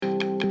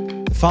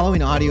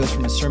following audio is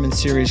from a sermon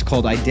series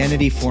called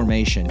Identity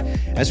Formation.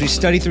 As we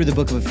study through the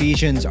book of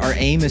Ephesians, our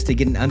aim is to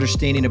get an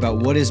understanding about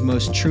what is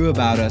most true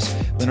about us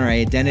when our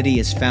identity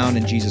is found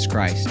in Jesus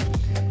Christ.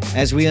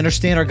 As we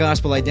understand our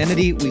gospel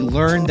identity, we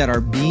learn that our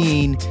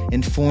being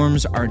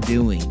informs our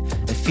doing.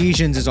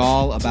 Ephesians is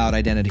all about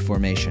identity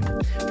formation.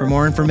 For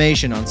more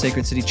information on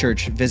Sacred City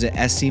Church, visit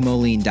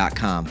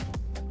scmoline.com.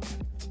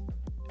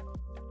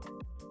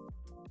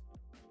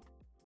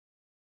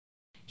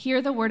 Hear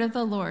the word of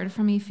the Lord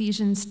from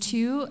Ephesians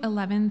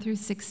 2:11 through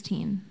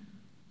 16.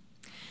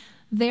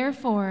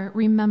 Therefore,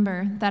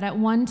 remember that at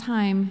one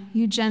time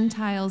you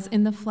Gentiles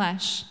in the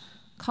flesh,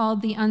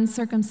 called the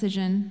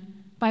uncircumcision,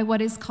 by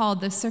what is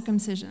called the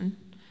circumcision,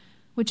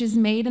 which is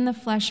made in the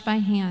flesh by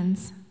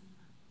hands.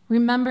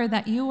 Remember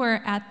that you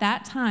were at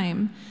that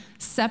time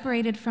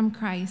separated from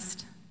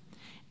Christ,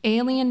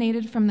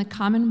 alienated from the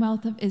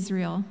commonwealth of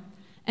Israel,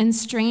 and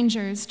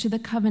strangers to the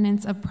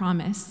covenants of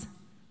promise,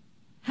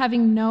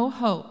 having no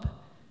hope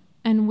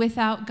and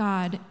without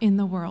God in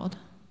the world.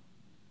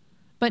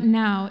 But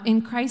now,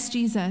 in Christ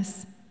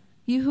Jesus,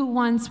 you who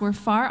once were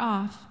far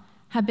off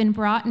have been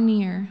brought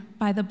near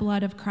by the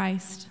blood of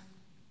Christ.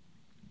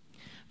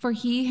 For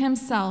he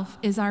himself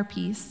is our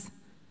peace,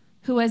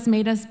 who has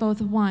made us both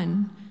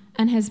one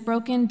and has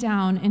broken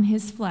down in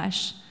his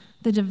flesh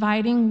the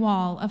dividing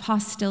wall of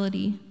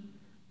hostility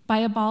by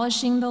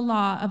abolishing the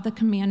law of the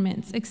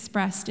commandments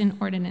expressed in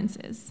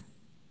ordinances,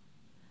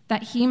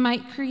 that he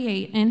might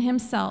create in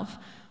himself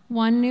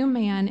one new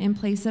man in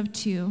place of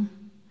two,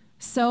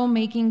 so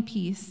making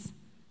peace,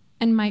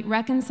 and might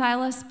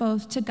reconcile us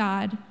both to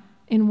God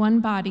in one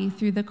body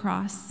through the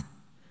cross,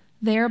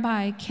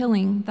 thereby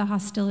killing the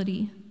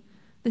hostility.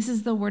 This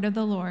is the word of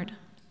the Lord.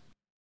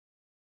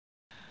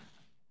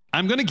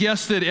 I'm going to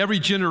guess that every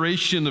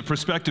generation of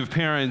prospective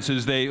parents,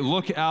 as they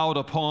look out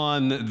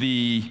upon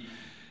the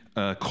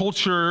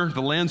culture,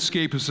 the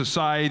landscape of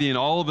society, and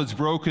all of its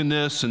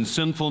brokenness and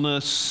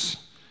sinfulness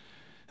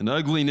and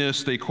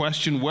ugliness, they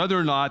question whether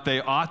or not they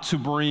ought to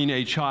bring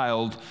a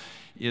child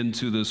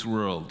into this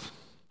world.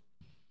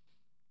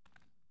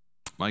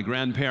 My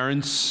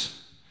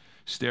grandparents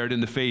stared in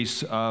the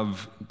face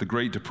of the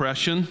Great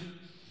Depression.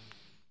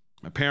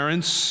 My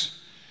parents,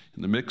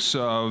 in the mix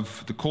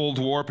of the Cold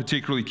War,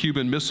 particularly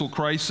Cuban Missile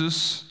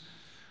Crisis.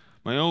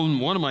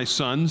 One of my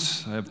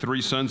sons, I have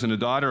three sons and a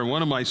daughter, and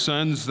one of my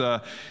sons,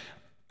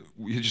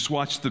 we just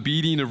watched the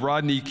beating of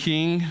Rodney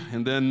King,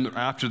 and then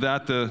after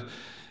that, the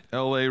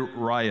LA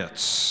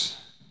riots.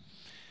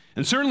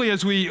 And certainly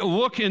as we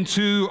look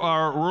into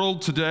our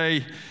world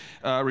today,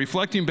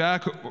 reflecting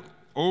back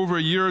over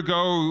a year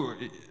ago,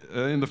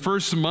 in the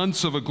first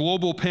months of a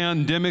global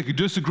pandemic,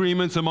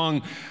 disagreements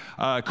among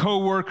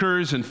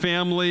co-workers and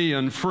family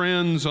and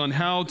friends on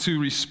how to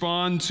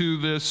respond to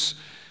this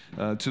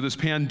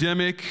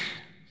pandemic,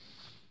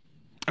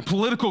 a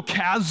political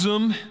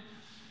chasm,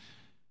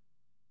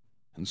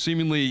 and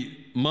seemingly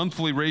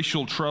monthly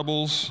racial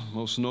troubles,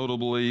 most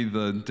notably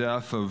the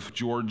death of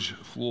George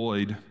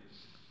Floyd.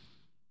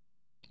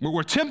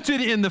 We're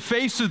tempted in the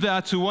face of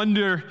that to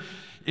wonder,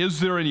 is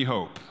there any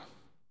hope?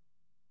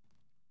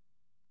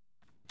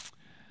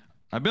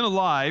 I've been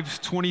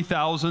alive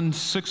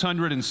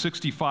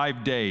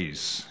 20,665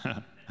 days.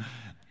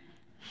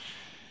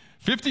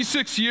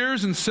 56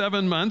 years and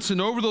 7 months, and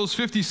over those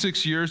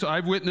 56 years,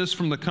 I've witnessed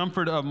from the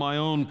comfort of my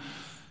own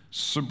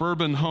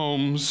suburban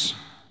homes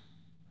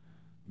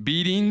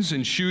beatings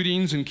and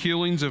shootings and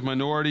killings of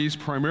minorities,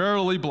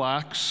 primarily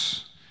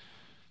blacks,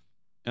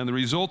 and the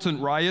resultant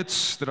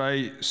riots that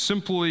if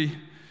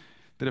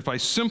I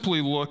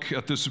simply look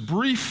at this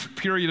brief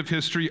period of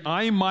history,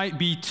 I might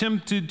be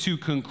tempted to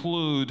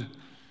conclude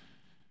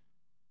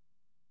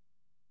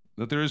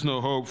that there is no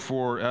hope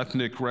for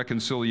ethnic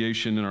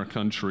reconciliation in our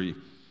country.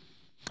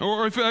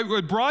 Or if I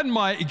would broaden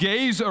my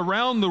gaze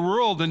around the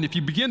world, and if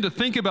you begin to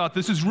think about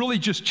this is really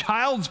just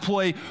child's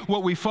play,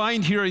 what we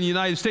find here in the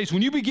United States.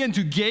 When you begin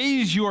to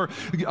gaze your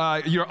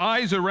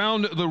eyes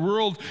around the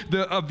world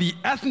of the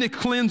ethnic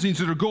cleansings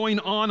that are going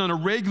on a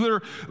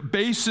regular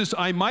basis,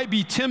 I might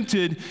be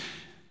tempted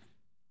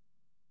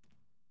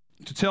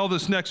to tell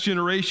this next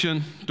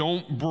generation,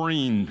 don't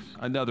bring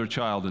another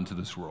child into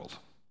this world.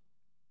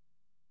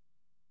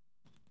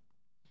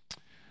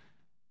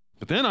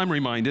 But then I'm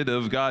reminded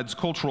of God's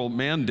cultural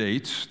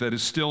mandate that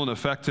is still in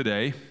effect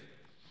today.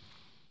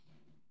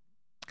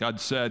 God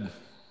said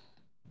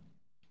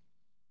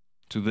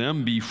to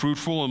them, be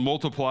fruitful and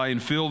multiply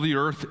and fill the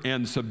earth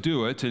and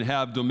subdue it and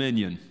have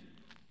dominion.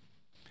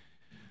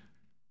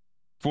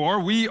 For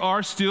we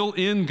are still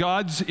in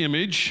God's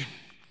image,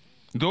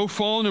 though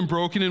fallen and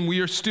broken, and we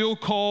are still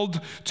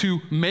called to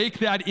make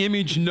that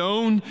image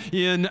known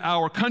in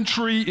our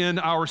country, in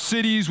our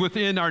cities,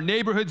 within our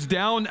neighborhoods,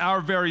 down our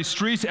very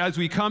streets as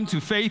we come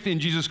to faith in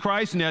Jesus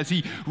Christ and as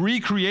he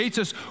recreates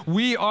us.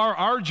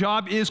 Our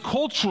job is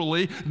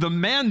culturally, the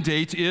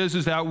mandate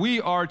is that we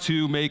are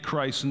to make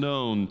Christ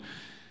known.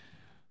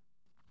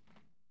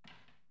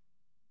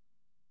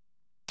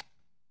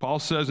 Paul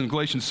says in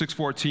Galatians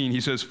 6:14,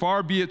 he says,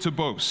 "Far be it to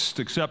boast,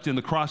 except in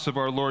the cross of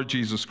our Lord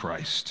Jesus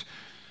Christ,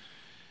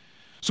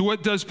 So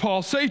what does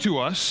Paul say to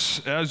us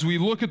as we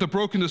look at the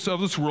brokenness of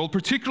this world,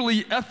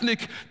 particularly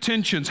ethnic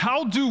tensions?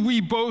 How do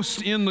we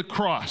boast in the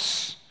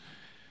cross?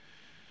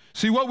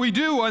 See, what we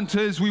do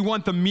is we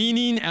want the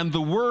meaning and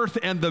the worth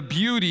and the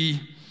beauty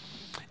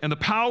and the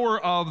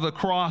power of the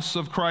cross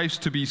of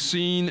Christ to be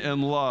seen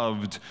and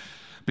loved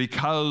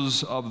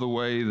because of the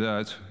way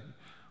that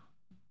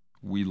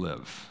we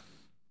live.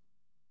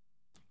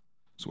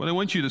 So what I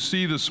want you to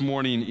see this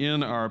morning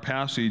in our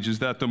passage is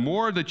that the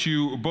more that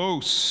you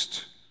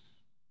boast,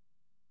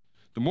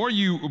 the more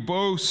you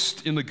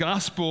boast in the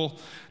gospel,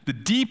 the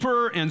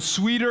deeper and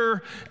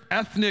sweeter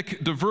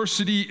ethnic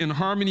diversity and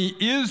harmony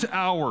is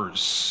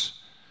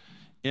ours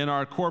in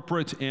our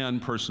corporate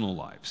and personal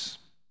lives.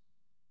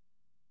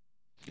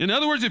 In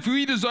other words, if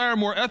we desire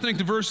more ethnic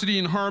diversity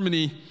and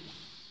harmony,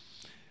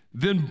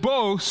 then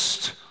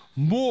boast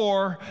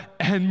more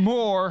and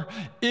more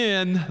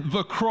in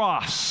the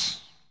cross,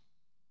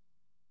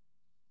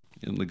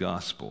 in the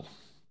gospel.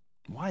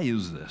 Why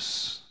is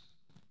this?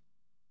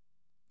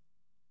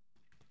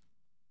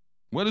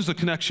 What is the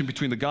connection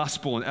between the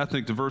gospel and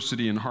ethnic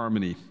diversity and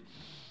harmony?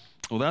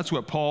 Well, that's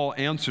what Paul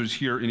answers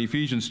here in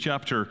Ephesians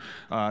chapter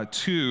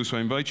 2. So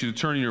I invite you to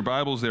turn in your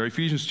Bibles there.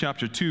 Ephesians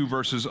chapter 2,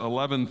 verses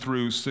 11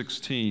 through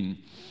 16.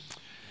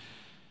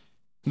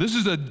 This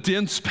is a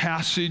dense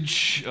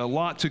passage, a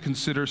lot to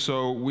consider,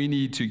 so we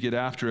need to get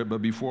after it.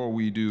 But before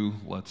we do,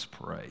 let's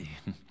pray.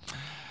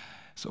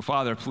 So,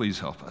 Father, please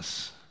help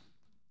us.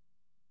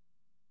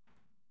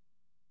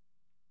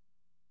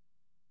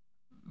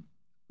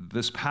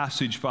 This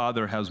passage,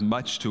 Father, has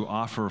much to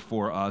offer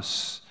for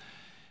us.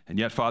 And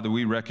yet, Father,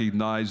 we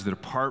recognize that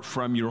apart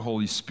from your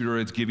Holy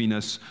Spirit giving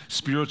us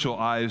spiritual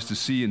eyes to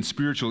see and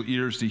spiritual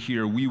ears to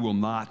hear, we will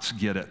not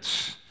get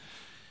it.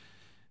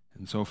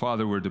 And so,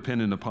 Father, we're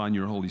dependent upon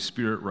your Holy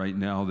Spirit right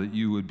now that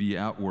you would be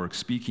at work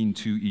speaking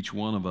to each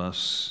one of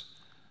us.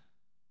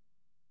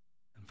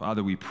 And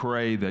Father, we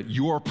pray that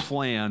your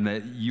plan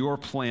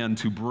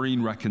to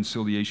bring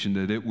reconciliation,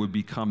 that it would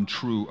become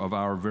true of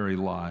our very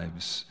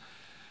lives.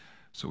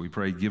 So we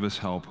pray, give us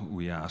help,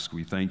 we ask.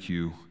 We thank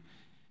you,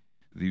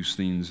 these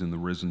things in the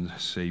risen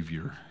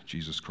Savior,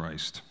 Jesus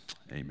Christ.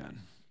 Amen.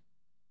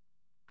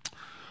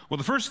 Well,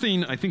 the first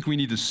thing I think we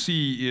need to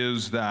see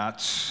is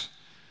that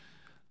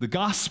the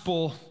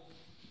gospel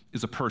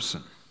is a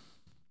person.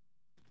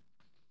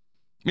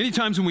 Many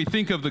times when we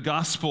think of the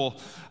gospel,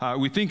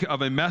 we think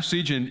of a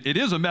message, and it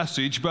is a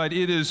message, but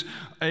it is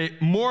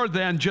more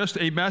than just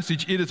a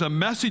message. It is a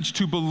message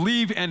to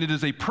believe, and it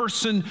is a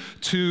person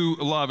to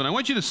love. And I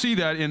want you to see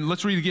that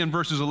let's read again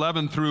verses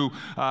 11 through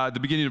the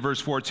beginning of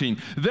verse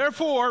 14.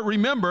 Therefore,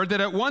 remember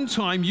that at one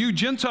time you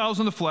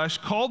Gentiles in the flesh,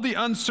 called the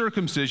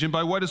uncircumcision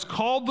by what is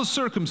called the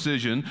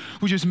circumcision,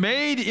 which is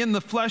made in the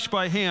flesh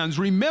by hands,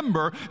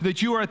 remember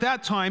that you are at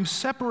that time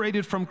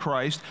separated from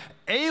Christ,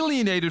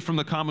 alienated from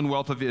the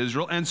commonwealth of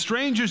Israel, and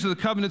strangers to the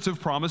covenants of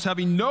promise,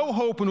 having no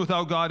hope and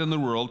without God in the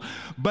world.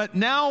 But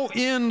now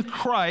in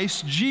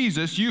Christ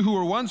Jesus, you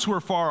who once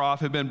were far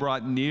off have been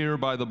brought near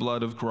by the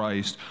blood of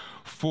Christ,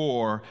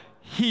 for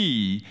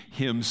he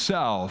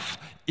himself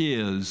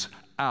is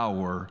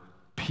our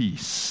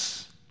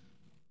peace.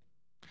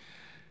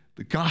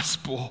 The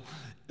gospel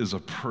is a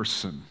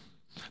person.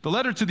 The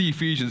letter to the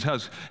Ephesians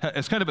has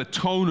kind of a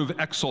tone of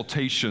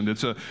exaltation.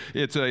 It's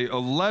a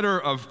letter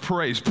of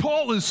praise.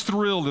 Paul is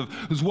thrilled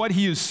of what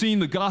he has seen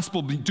the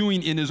gospel be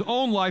doing in his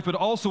own life, but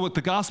also what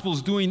the gospel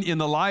is doing in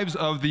the lives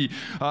of the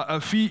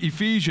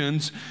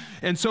Ephesians.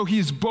 And so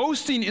he's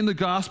boasting in the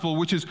gospel,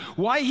 which is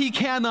why he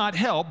cannot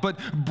help but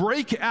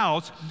break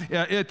out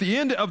at the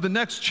end of the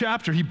next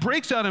chapter. He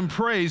breaks out in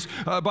praise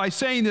by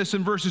saying this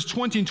in verses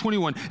 20 and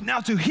 21. Now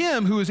to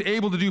him who is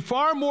able to do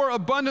far more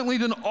abundantly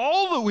than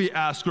all that we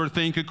ask or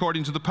think,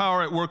 according to the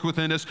power at work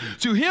within us,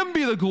 to him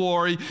be the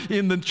glory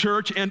in the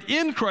church and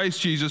in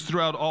Christ Jesus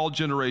throughout all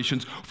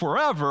generations,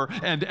 forever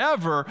and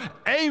ever.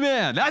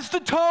 Amen. That's the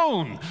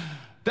tone.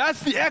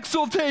 That's the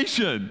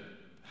exaltation.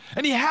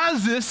 And he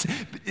has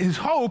his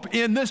hope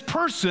in this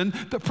person,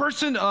 the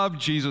person of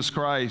Jesus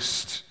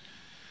Christ.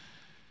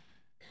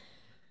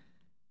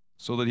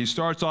 So that he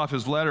starts off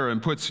his letter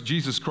and puts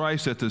Jesus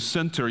Christ at the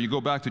center. You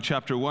go back to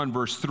chapter 1,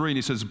 verse 3, and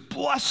he says,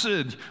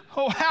 "Blessed,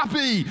 oh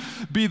happy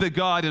be the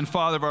God and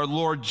Father of our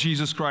Lord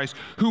Jesus Christ,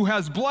 who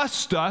has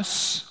blessed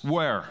us,"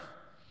 where?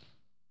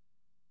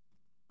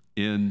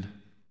 In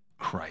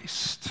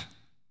Christ.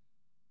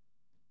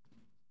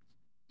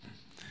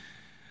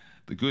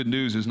 The good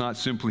news is not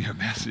simply a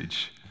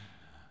message.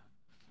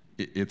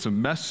 It's a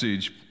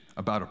message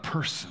about a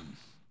person.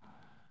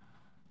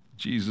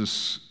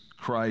 Jesus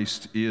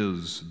Christ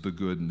is the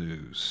good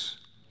news.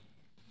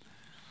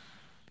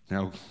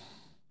 Now,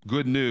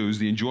 good news,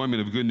 the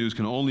enjoyment of good news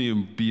can only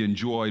be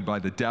enjoyed by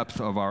the depth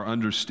of our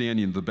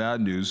understanding of the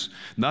bad news.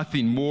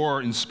 Nothing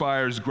more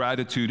inspires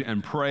gratitude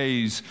and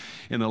praise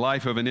in the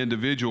life of an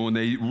individual when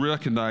they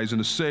recognize, in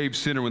a saved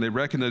sinner, when they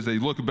recognize, they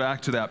look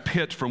back to that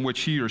pit from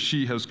which he or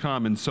she has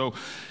come. And so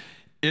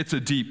it's a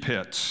deep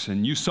pit.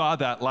 And you saw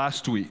that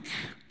last week.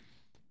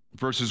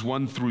 verses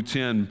 1 through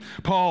 10.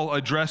 Paul,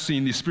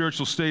 addressing the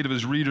spiritual state of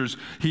his readers,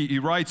 he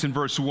writes in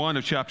verse 1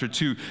 of chapter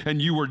 2,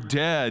 "And you were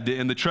dead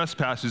in the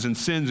trespasses and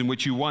sins in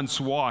which you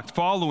once walked,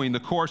 following the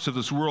course of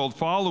this world,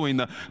 following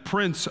the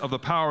prince of the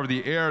power of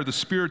the air, the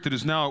spirit that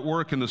is now at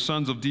work in the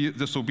sons of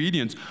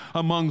disobedience,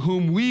 among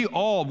whom we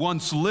all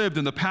once lived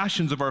in the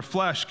passions of our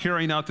flesh,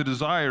 carrying out the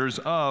desires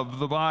of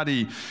the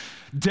body."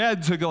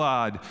 Dead to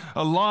God,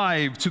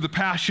 alive to the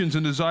passions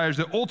and desires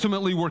that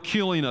ultimately were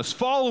killing us,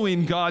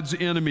 following God's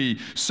enemy,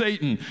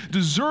 Satan,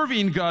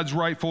 deserving God's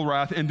rightful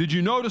wrath. And did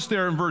you notice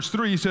there in verse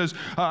 3, he says,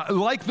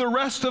 like the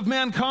rest of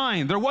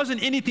mankind, there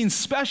wasn't anything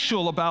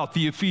special about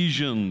the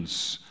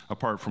Ephesians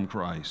apart from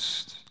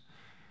Christ.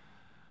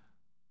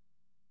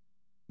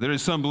 There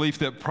is some belief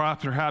that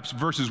perhaps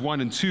verses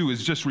 1 and 2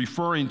 is just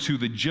referring to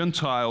the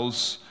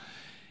Gentiles.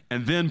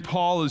 And then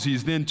Paul, as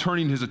he's then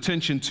turning his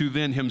attention to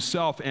then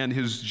himself and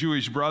his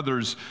Jewish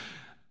brothers,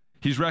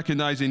 he's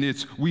recognizing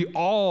we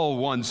all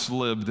once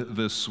lived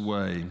this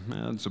way.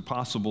 It's a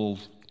possible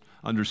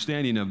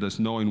understanding of this,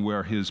 knowing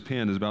where his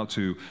pen is about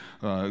to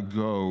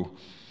go.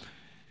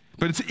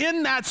 But it's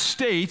in that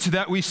state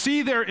that we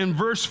see there in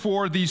verse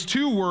 4, these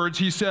two words,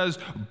 he says,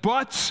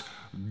 "But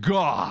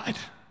God."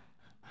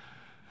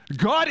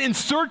 God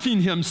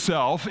inserting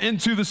himself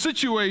into the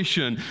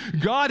situation,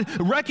 God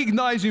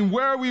recognizing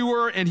where we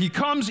were, and he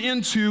comes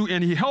into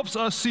and he helps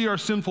us see our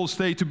sinful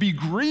state, to be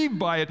grieved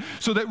by it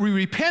so that we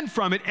repent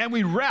from it and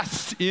we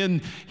rest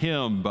in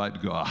him,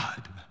 but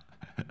God.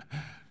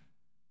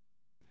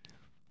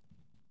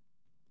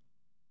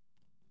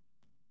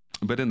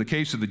 But in the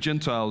case of the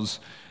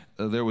Gentiles,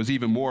 there was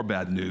even more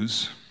bad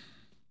news.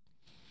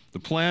 The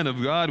plan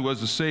of God was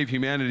to save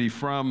humanity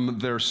from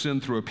their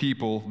sin through a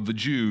people, the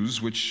Jews,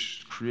 which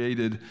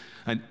created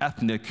an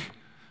ethnic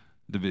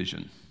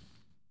division.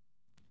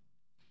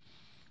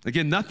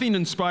 Again, nothing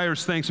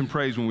inspires thanks and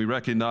praise when we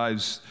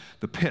recognize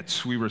the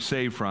pits we were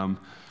saved from.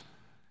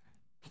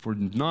 For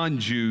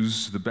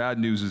non-Jews, the bad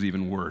news is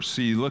even worse.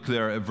 See, look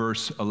there at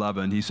verse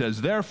 11. He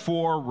says,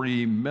 "Therefore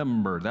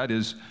remember," that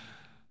is,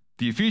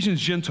 the Ephesians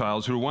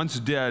Gentiles who were once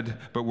dead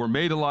but were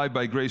made alive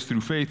by grace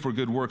through faith for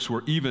good works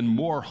were even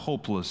more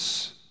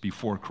hopeless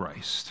before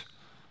Christ.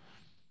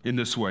 In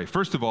this way,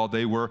 first of all,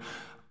 they were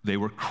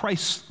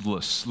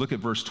Christless. Look at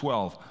verse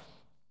 12.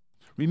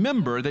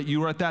 "Remember that you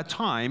were at that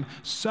time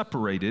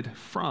separated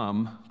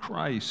from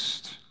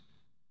Christ."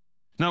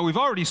 Now, we've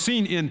already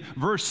seen in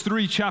verse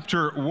 3,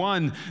 chapter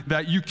 1,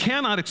 that you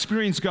cannot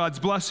experience God's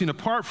blessing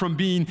apart from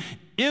being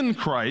in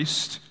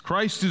Christ.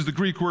 Christ is the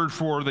Greek word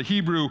for the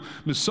Hebrew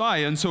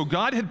Messiah. And so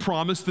God had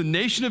promised the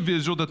nation of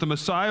Israel that the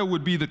Messiah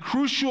would be the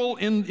crucial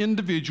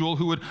individual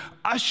who would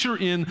usher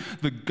in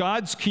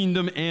God's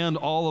kingdom and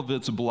all of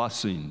its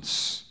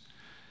blessings.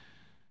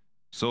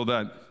 So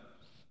that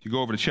you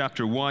go over to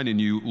chapter 1 and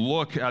you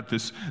look at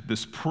this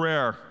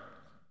prayer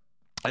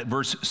at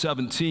verse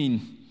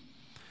 17.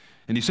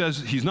 And he says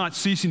he's not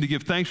ceasing to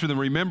give thanks for them,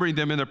 remembering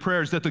them in their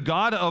prayers, that the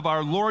God of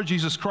our Lord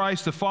Jesus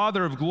Christ, the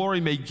Father of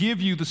glory, may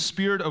give you the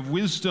spirit of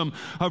wisdom,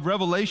 of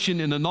revelation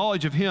in the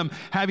knowledge of him,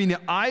 having the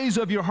eyes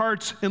of your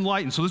hearts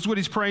enlightened. So this is what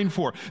he's praying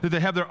for, that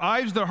they have their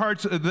eyes, their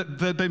hearts,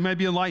 that they may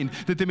be enlightened,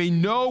 that they may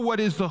know what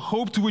is the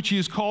hope to which he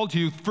has called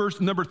you. First,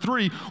 number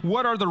 3,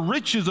 what are the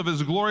riches of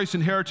his glorious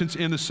inheritance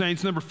in the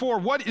saints? Number 4,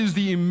 what is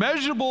the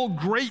immeasurable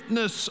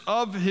greatness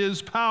of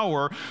his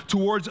power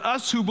towards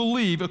us who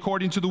believe,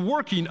 according to the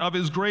working of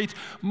his great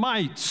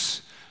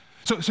mights.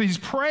 So he's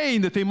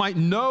praying that they might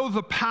know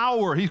the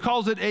power. He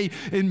calls it an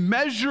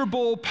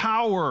immeasurable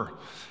power.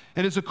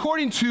 And it's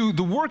according to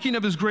the working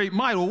of his great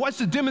might. Well, what's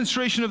the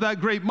demonstration of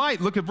that great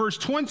might? Look at verse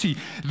 20.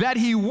 That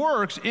he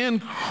works in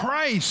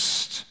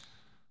Christ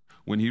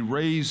when he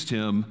raised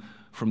him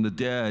from the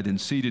dead and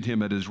seated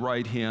him at his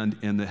right hand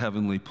in the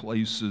heavenly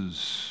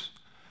places.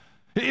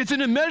 It's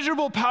an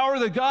immeasurable power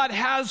that God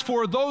has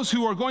for those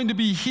who are going to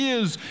be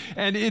his,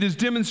 and it is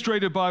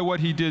demonstrated by what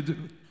he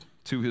did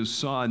to his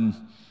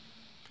Son,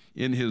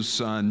 in his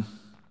Son.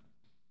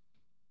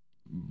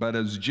 But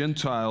as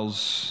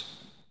Gentiles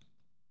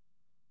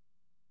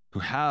who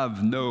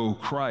have no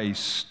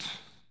Christ,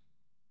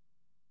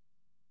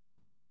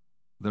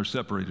 they're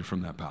separated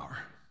from that power.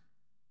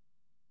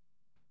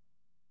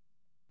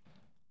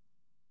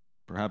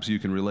 Perhaps you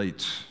can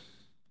relate.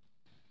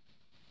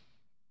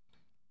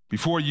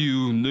 Before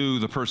you knew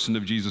the person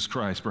of Jesus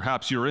Christ,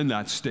 perhaps you're in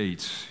that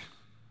state.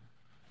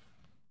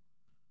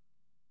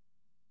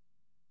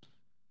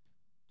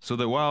 So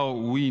that while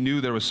we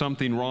knew there was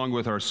something wrong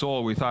with our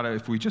soul, we thought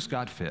if we just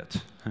got fit,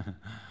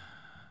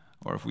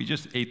 or if we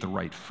just ate the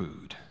right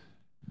food,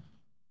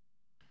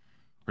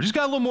 or just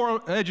got a little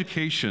more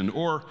education,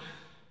 or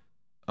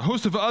a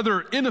host of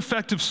other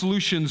ineffective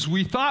solutions,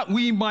 we thought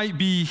we might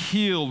be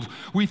healed.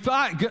 We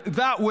thought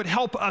that would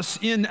help us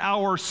in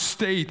our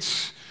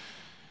state.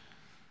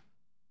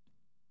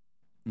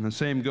 And the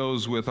same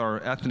goes with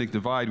our ethnic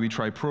divide. We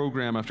try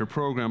program after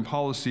program,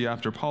 policy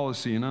after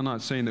policy, and I'm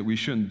not saying that we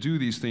shouldn't do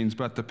these things,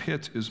 but the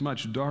pit is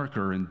much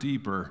darker and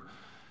deeper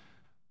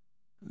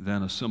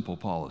than a simple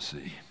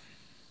policy.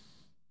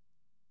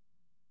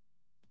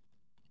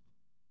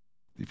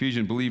 The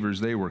Ephesian believers,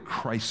 they were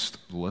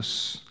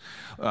Christless.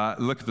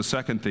 Look at the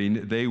second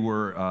thing. They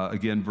were,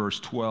 again, verse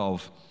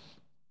 12,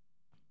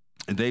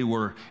 they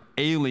were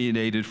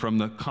alienated from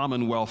the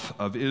commonwealth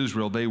of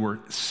Israel. They were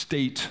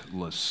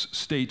stateless.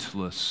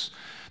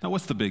 Now,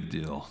 what's the big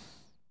deal?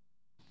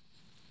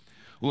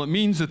 Well, it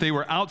means that they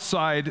were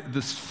outside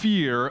the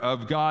sphere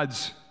of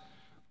God's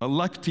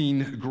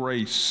electing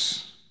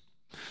grace.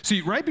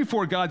 See, right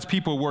before God's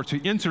people were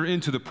to enter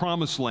into the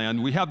promised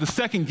land, we have the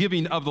second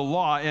giving of the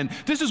law, and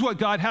this is what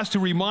God has to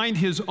remind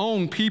his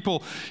own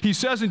people. He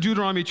says in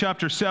Deuteronomy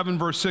chapter 7,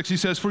 verse 6, he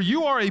says, "For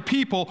you are a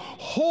people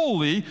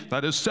holy,"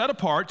 that is set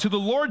apart, "to the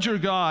Lord your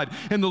God,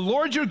 and the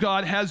Lord your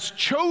God has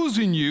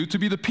chosen you to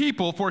be the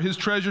people for his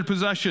treasured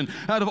possession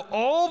out of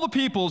all the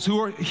peoples who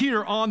are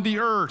here on the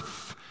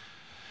earth."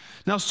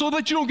 Now, so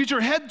that you don't get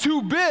your head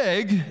too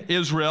big,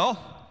 Israel,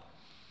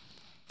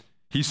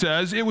 he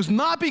says, it was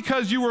not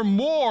because you were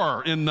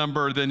more in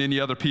number than any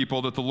other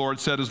people that the Lord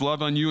set his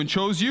love on you and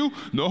chose you.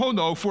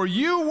 No, for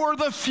you were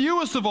the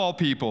fewest of all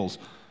peoples.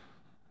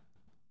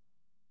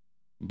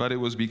 But it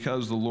was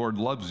because the Lord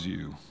loves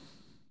you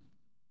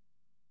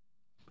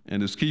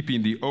and is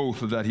keeping the oath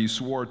that he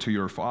swore to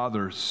your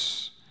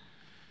fathers.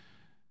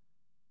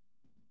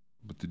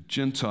 But the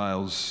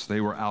Gentiles,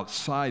 they were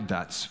outside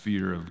that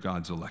sphere of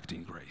God's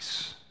electing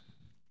grace,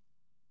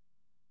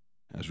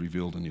 as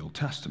revealed in the Old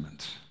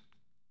Testament.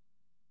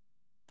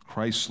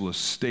 Christless,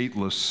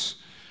 stateless,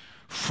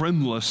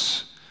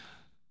 friendless.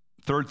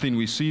 Third thing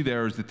we see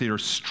there is that they are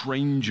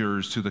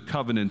strangers to the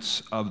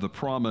covenants of the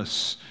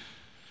promise.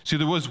 See,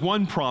 there was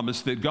one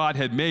promise that God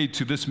had made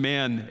to this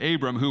man,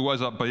 Abram, who was,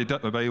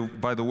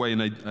 by the way,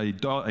 an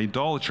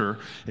idolater,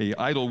 an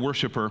idol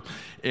worshiper.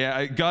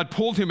 God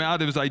pulled him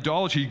out of his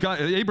idolatry.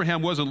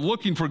 Abraham wasn't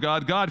looking for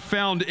God. God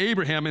found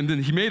Abraham, and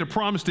then he made a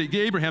promise to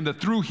Abraham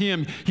that through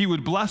him he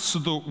would bless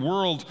the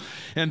world,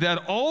 and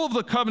that all of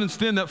the covenants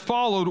then that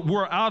followed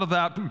were out of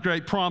that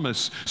great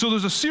promise. So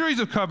there's a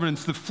series of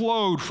covenants that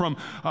flowed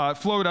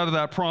out of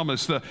that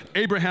promise: the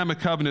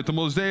Abrahamic covenant, the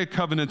Mosaic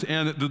covenant,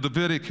 and the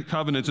Davidic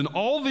covenants. And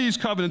all these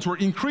covenants were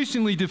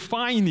increasingly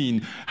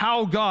defining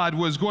how God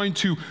was going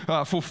to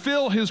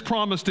fulfill his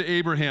promise to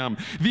Abraham.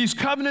 These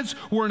covenants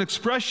were an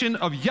expression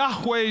of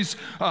Yahweh's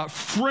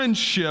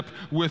friendship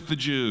with the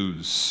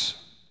Jews.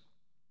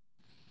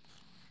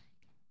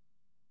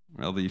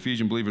 Well, the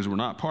Ephesian believers were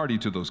not party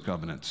to those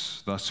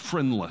covenants, thus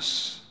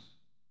friendless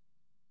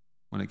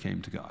when it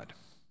came to God.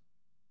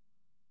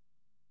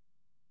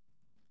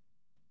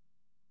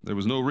 There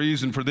was no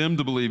reason for them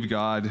to believe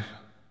God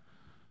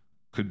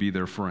could be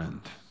their friend.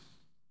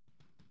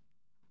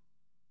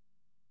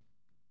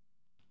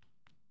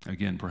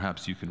 Again,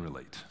 perhaps you can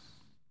relate.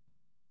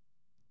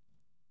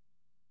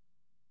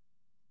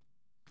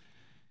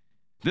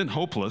 Then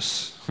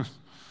hopeless,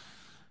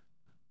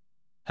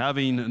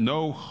 having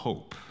no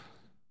hope,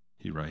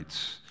 he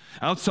writes.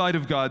 Outside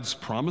of God's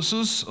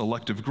promises,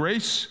 elective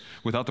grace,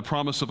 without the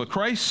promise of a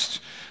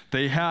Christ,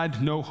 they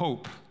had no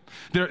hope.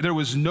 There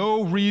was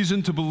no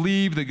reason to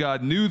believe that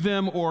God knew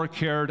them or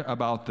cared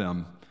about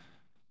them.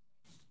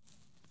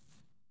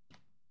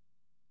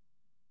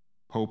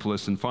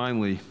 Hopeless, and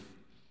finally,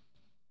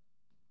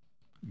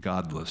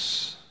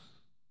 godless.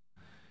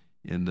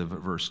 In the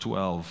verse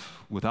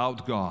 12,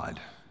 without God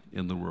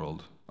in the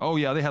world. Oh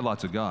yeah, they had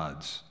lots of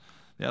gods.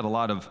 They had a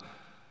lot of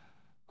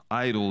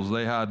idols.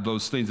 They had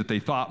those things that they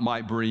thought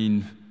might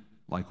bring,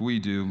 like we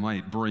do,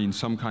 might bring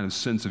some kind of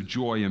sense of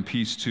joy and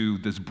peace to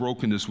this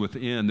brokenness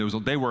within.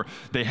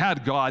 They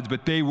had gods,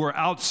 but they were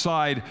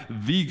outside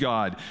the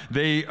God.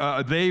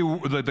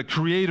 The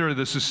creator,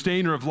 the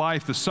sustainer of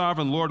life, the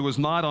sovereign Lord was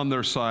not on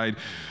their side.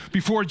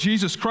 Before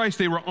Jesus Christ,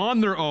 they were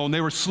on their own.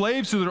 They were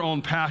slaves to their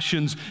own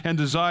passions and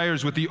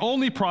desires, with the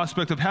only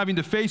prospect of having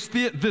to face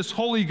this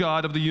holy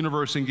God of the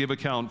universe and give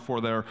account for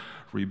their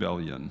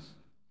rebellion.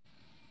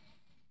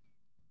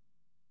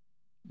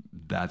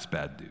 That's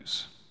bad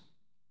news.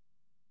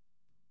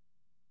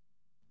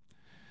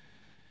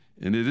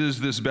 And it is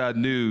this bad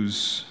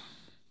news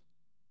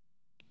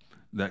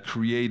that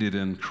created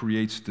and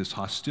creates this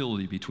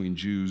hostility between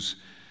Jews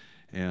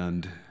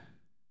and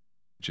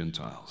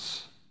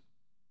Gentiles.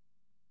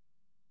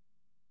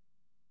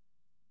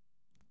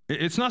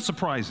 It's not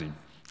surprising.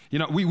 You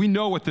know, we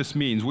know what this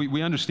means.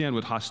 We understand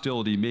what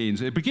hostility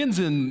means. It begins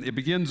in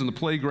the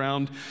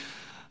playground,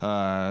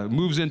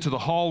 moves into the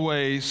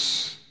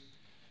hallways.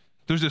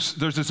 There's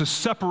this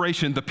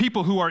separation, the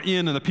people who are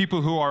in and the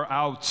people who are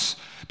out.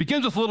 It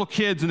begins with little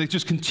kids, and it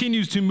just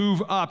continues to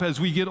move up as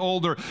we get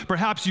older.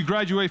 Perhaps you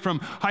graduate from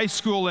high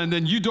school and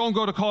then you don't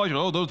go to college.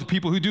 Oh, those are the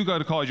people who do go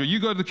to college. Or you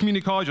go to the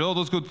community college. Oh,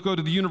 those go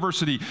to the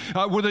university.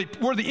 We're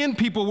the in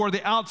people, we're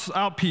the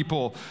out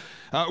people.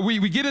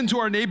 We get into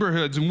our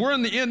neighborhoods, and we're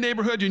in the in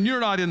neighborhood, and you're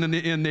not in the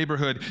in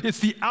neighborhood. It's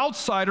the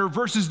outsider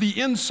versus the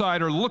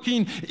insider,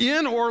 looking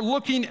in or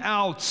looking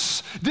out.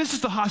 This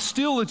is the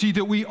hostility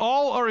that we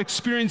all are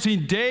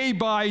experiencing day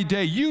by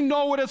day. You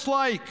know what it's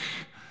like.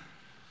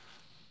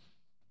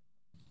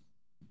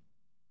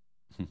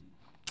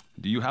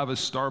 Do you have a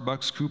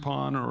Starbucks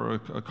coupon or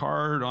a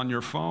card on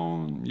your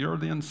phone? You're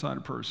the insider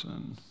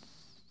person.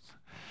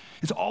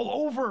 It's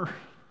all over.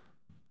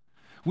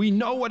 We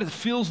know what it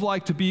feels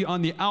like to be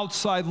on the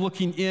outside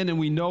looking in, and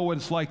we know what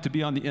it's like to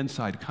be on the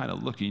inside, kind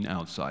of looking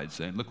outside,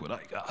 saying, look what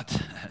I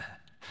got.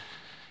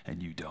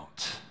 And you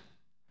don't.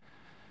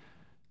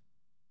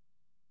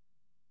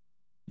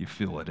 You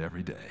feel it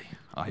every day.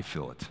 I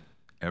feel it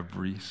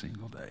every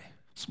single day.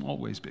 Small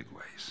ways, big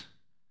ways.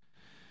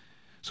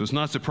 So it's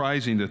not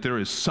surprising that there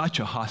is such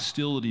a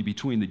hostility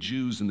between the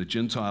Jews and the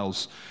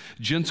Gentiles.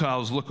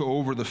 Gentiles look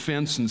over the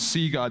fence and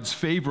see God's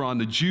favor on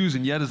the Jews,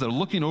 and yet as they're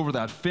looking over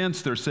that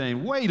fence, they're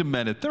saying, wait a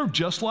minute, they're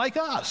just like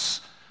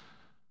us.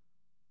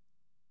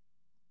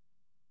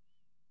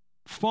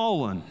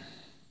 Fallen.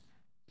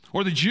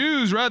 Or the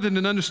Jews, rather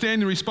than understanding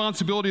the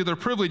responsibility of their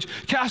privilege,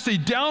 cast a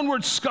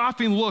downward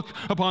scoffing look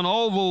upon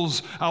all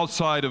those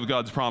outside of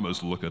God's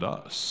promise. Look at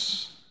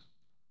us.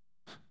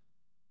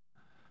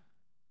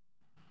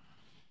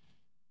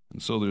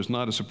 And so there's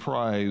not a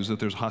surprise that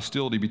there's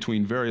hostility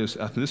between various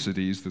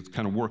ethnicities that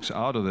kind of works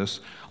out of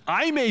this.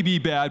 I may be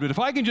bad, but if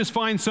I can just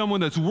find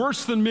someone that's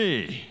worse than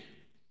me,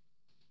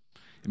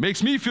 it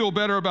makes me feel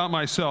better about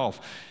myself.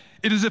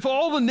 It is as if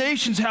all the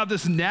nations have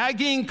this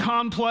nagging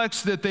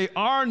complex that they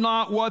are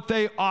not what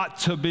they ought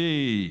to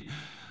be.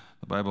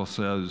 The Bible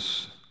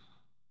says,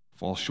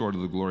 fall short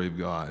of the glory of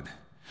God.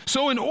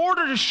 So in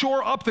order to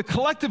shore up the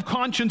collective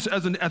conscience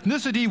as an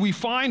ethnicity, we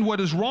find what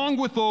is wrong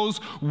with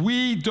those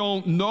we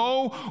don't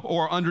know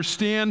or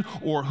understand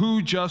or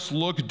who just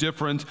look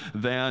different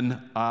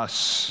than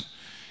us.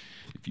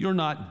 If you're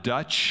not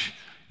Dutch,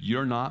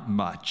 you're not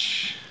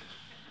much.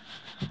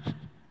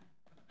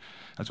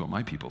 That's what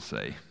my people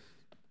say.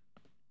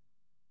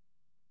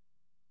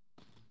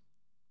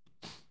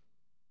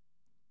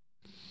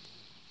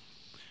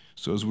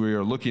 So as we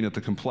are looking at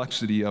the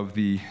complexity of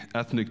the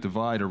ethnic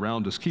divide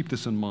around us, keep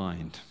this in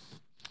mind.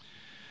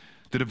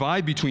 The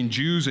divide between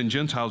Jews and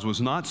Gentiles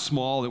was not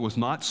small, it was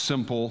not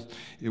simple,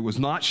 it was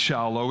not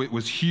shallow, it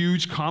was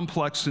huge,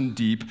 complex, and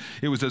deep.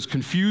 It was as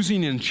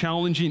confusing and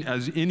challenging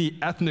as any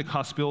ethnic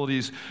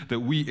hostilities that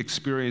we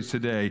experience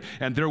today.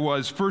 And there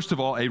was, first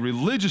of all, a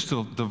religious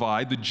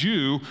divide. The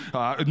Jew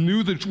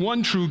knew the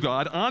one true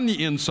God on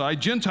the inside.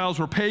 Gentiles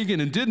were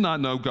pagan and did not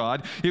know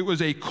God. It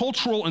was a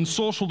cultural and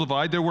social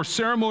divide. There were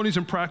ceremonies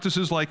and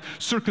practices like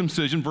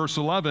circumcision, verse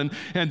 11,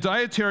 and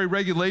dietary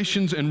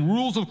regulations and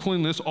rules of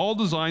cleanliness, all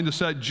designed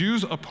to set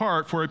Jews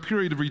apart for a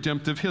period of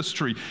redemptive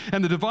history.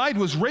 And the divide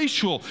was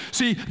racial.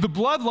 See, the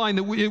bloodline,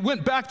 it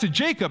went back to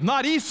Jacob,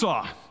 not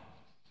Esau.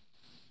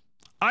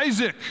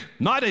 Isaac,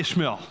 not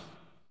Ishmael.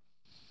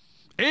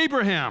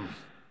 Abraham,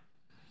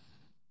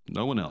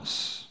 no one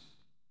else.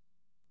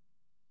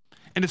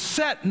 And it's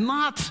set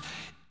not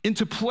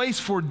into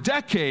place for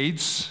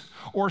decades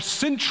or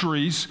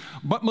centuries,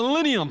 but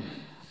millennium.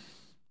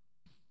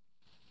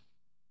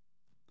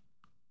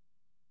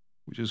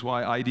 Which is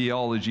why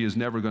ideology is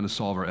never going to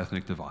solve our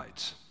ethnic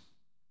divides.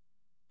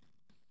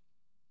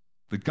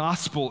 The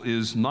gospel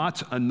is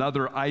not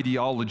another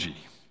ideology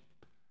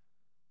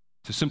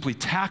to simply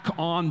tack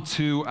on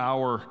to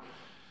our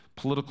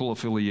political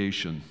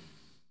affiliation.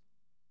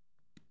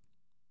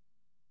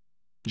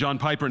 John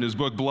Piper, in his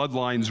book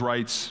Bloodlines,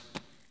 writes,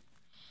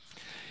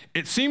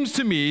 "It seems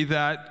to me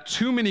that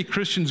too many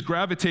Christians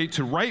gravitate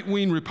to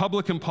right-wing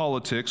Republican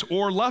politics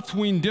or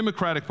left-wing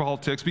Democratic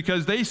politics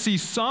because they see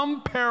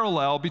some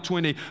parallel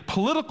between a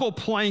political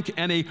plank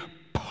and a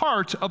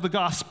part of the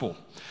gospel.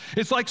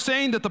 It's like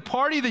saying that the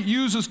party that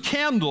uses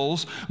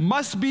candles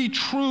must be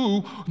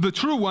the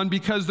true one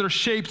because they're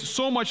shaped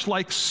so much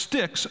like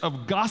sticks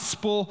of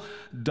gospel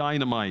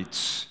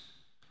dynamite."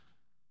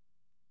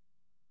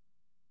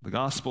 The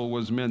gospel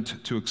was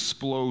meant to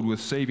explode with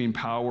saving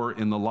power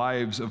in the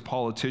lives of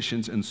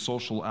politicians and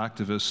social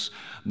activists,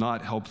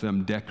 not help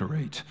them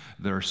decorate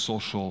their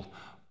social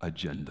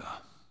agenda.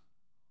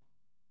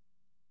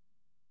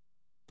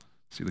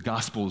 See, the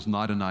gospel is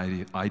not an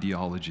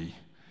ideology.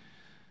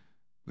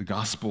 The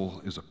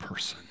gospel is a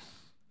person.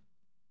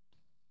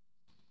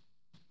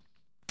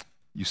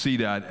 You see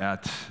that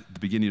at the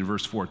beginning of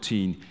verse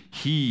 14.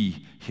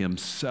 He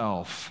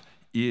himself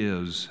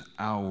is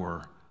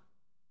our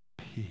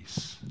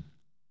peace.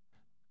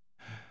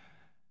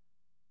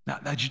 Now,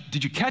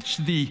 did you catch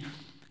the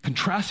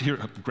contrast here?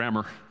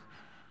 Grammar.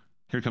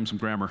 Here comes some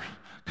grammar.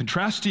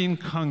 Contrasting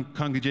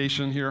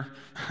conjugation here.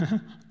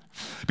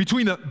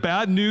 Between the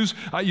bad news,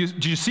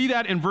 did you see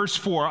that in verse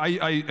 4?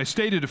 I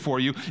stated it for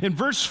you. In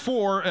verse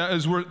 4,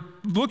 as we're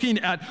looking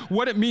at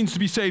what it means to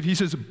be saved, he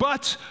says,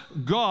 but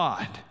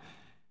God.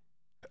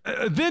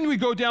 Then we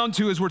go down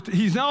to,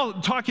 he's now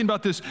talking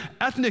about this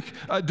ethnic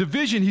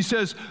division. He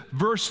says,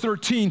 verse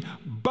 13,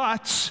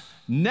 but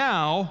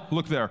now,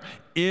 look there,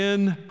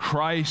 in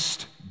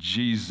Christ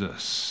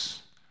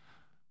Jesus.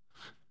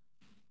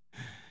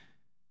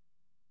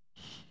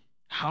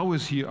 How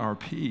is he our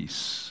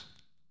peace?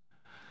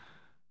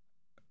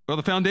 Well,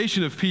 the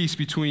foundation of peace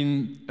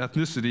between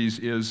ethnicities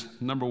is,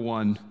 number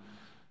one,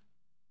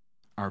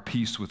 our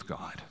peace with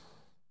God.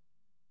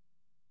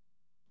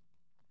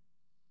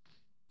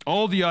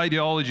 All the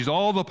ideologies,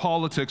 all the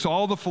politics,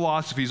 all the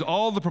philosophies,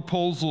 all the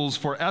proposals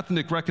for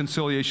ethnic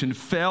reconciliation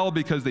fail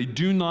because they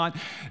do not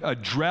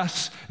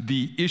address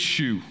the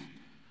issue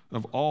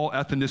of all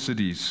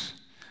ethnicities,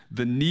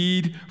 the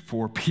need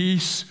for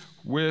peace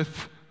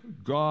with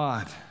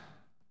God.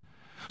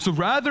 So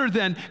rather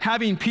than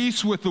having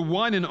peace with the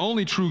one and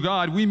only true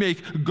God, we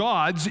make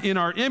gods in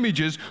our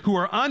images who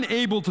are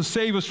unable to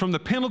save us from the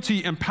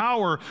penalty and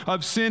power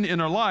of sin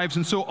in our lives.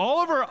 And so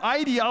all of our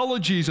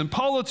ideologies and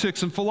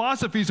politics and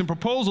philosophies and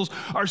proposals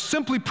are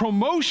simply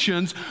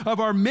promotions of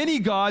our many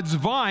gods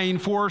vying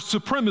for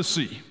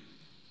supremacy.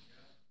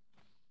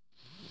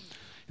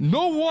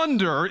 No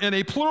wonder in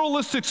a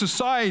pluralistic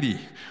society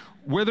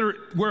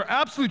where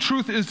absolute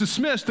truth is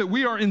dismissed, that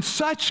we are in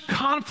such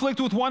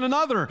conflict with one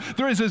another.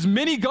 There is as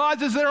many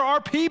gods as there are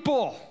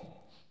people.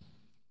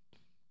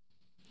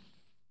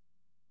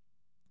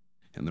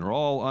 And they're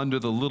all under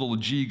the little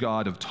g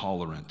god of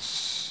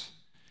tolerance.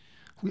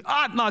 We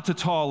ought not to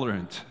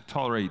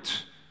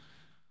tolerate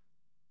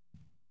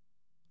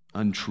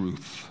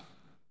untruth.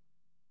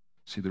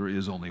 See, there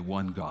is only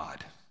one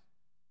God.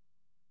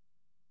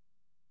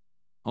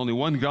 Only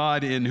one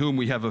God in whom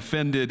we have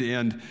offended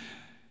and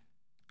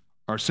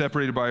are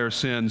separated by our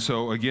sin.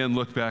 So again,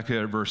 look back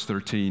at verse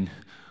 13.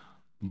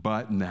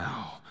 But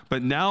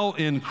now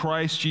in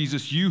Christ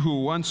Jesus, you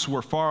who once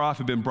were far off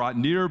have been brought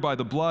near by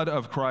the blood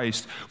of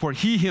Christ. For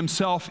he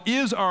himself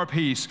is our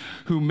peace,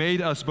 who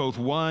made us both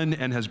one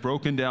and has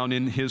broken down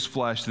in his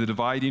flesh the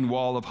dividing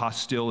wall of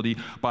hostility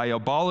by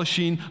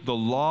abolishing the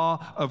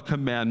law of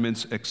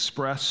commandments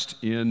expressed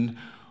in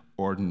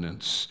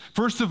ordinance.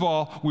 First of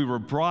all, we were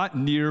brought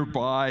near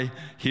by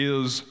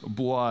his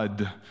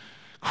blood.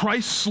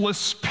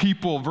 Christless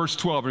people, verse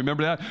 12,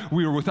 remember that?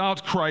 We were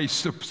without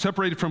Christ,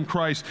 separated from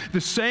Christ. The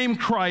same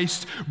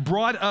Christ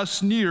brought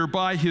us near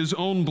by his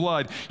own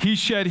blood. He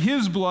shed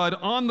his blood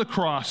on the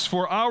cross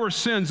for our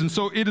sins, and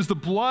so it is the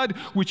blood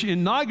which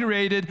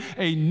inaugurated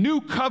a new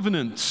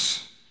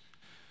covenant.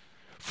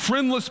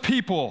 Friendless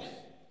people,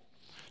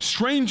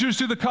 strangers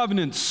to the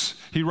covenants,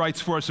 he writes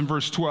for us in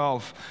verse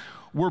 12,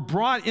 were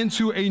brought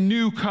into a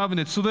new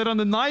covenant, so that on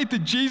the night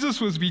that Jesus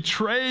was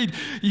betrayed,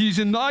 he's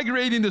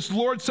inaugurating this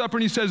Lord's Supper,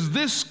 and he says,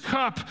 this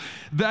cup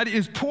that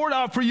is poured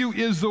out for you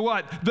is the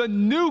what? The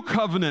new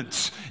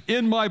covenant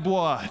in my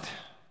blood.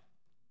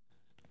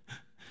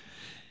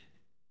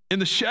 In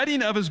the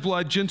shedding of his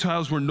blood,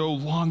 Gentiles were no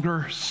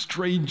longer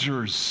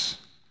strangers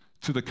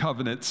to the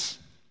covenants.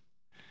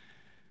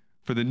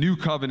 For the new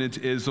covenant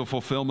is the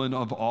fulfillment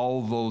of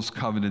all those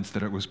covenants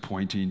that it was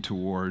pointing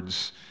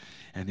towards.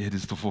 And it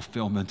is the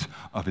fulfillment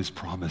of his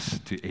promise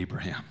to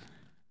Abraham.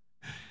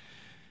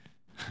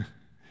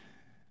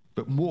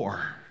 But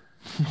more.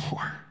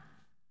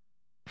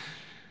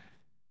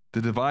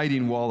 The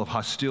dividing wall of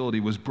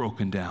hostility was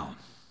broken down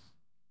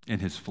in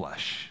his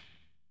flesh.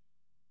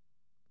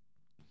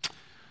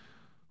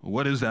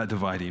 What is that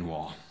dividing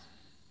wall?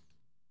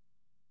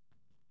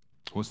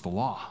 What's the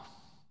law?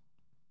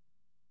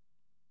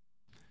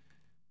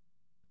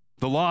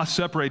 The law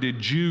separated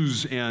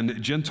Jews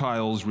and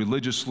Gentiles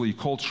religiously,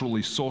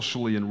 culturally,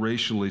 socially, and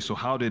racially. So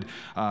how did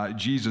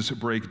Jesus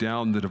break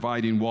down the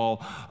dividing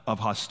wall of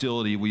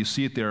hostility? We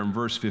see it there in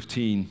verse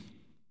 15.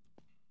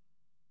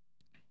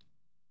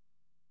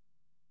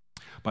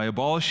 By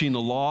abolishing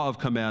the law of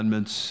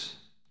commandments,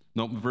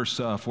 verse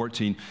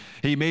 14,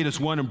 he made us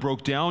one and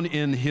broke down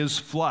in his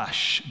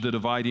flesh the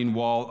dividing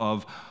wall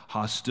of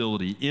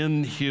hostility.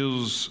 In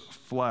his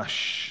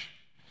flesh.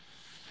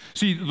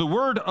 See, the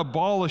word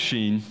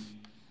abolishing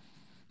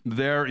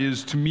there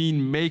is to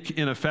mean make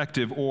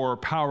ineffective or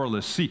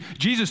powerless. See,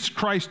 Jesus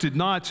Christ did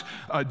not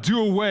do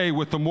away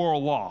with the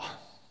moral law.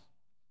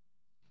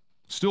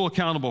 Still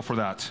accountable for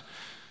that.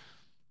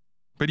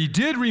 But he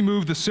did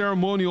remove the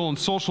ceremonial and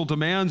social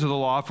demands of the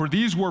law, for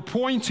these were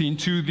pointing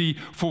to the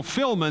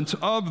fulfillment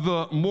of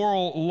the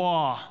moral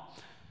law.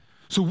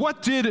 So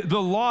what did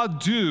the law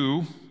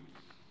do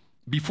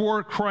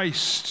before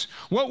Christ?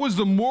 What was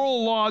the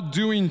moral law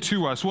doing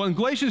to us? Well, in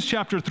Galatians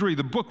chapter 3,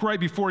 the book right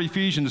before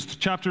Ephesians,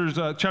 chapter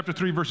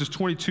 3, verses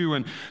 22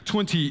 and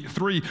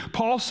 23,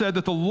 Paul said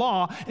that the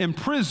law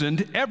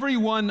imprisoned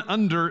everyone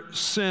under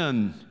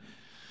sin.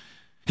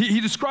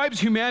 He describes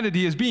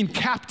humanity as being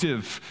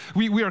captive.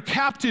 We are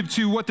captive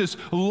to what this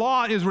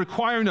law is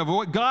requiring of us,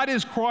 what God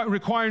is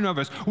requiring of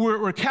us.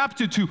 We're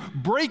captive to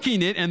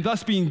breaking it and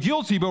thus being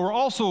guilty, but we're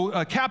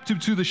also captive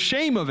to the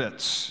shame of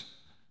it.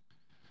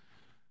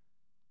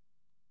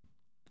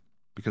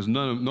 Because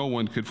no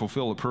one could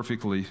fulfill it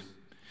perfectly.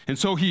 And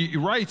so he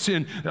writes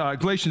in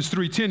Galatians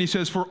 3:10, he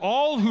says, for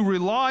all who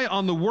rely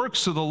on the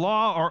works of the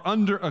law are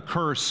under a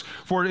curse.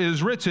 For it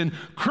is written,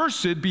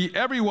 cursed be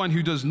everyone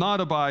who does not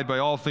abide by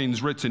all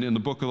things written in the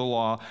book of the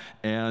law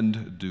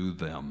and do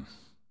them.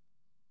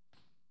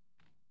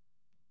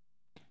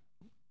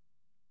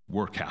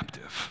 We're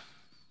captive.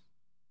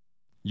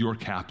 You're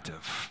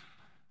captive.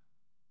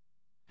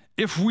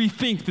 If we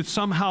think that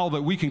somehow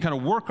that we can kind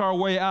of work our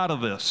way out of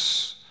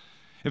this,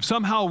 if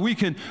somehow we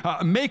can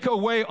make a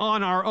way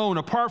on our own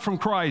apart from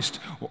Christ,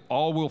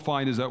 all we'll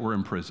find is that we're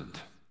imprisoned,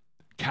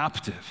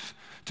 captive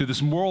to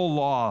this moral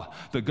law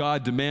that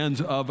God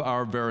demands of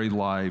our very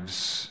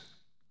lives.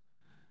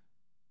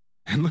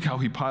 And look how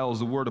he piles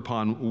the word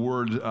upon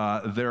word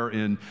there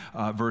in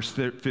verse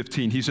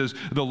 15. He says,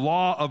 the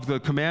law of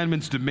the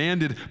commandments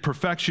demanded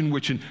perfection,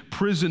 which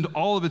imprisoned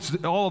all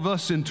of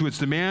us into its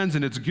demands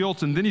and its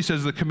guilt. And then he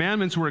says the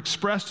commandments were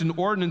expressed in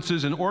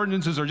ordinances, and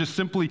ordinances are just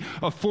simply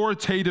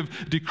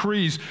authoritative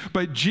decrees.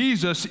 But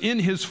Jesus, in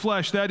his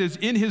flesh, that is,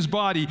 in his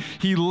body,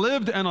 he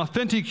lived an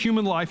authentic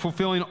human life,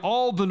 fulfilling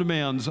all the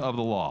demands of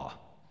the law.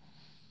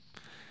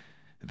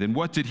 Then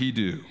what did he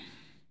do?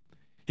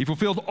 He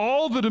fulfilled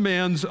all the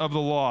demands of the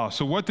law.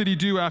 So what did he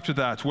do after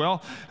that?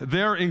 Well,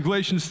 there in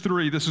Galatians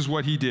 3, this is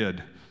what he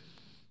did.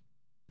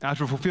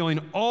 After fulfilling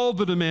all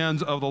the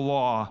demands of the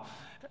law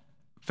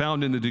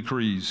found in the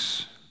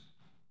decrees.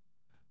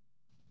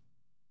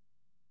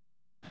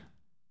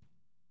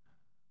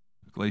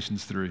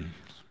 Galatians 3.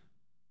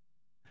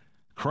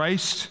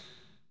 Christ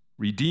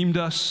redeemed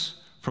us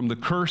from the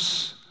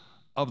curse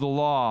of the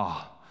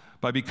law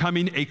by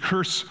becoming a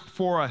curse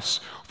for us.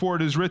 For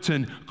it is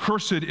written,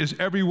 cursed is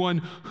everyone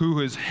who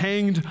is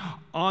hanged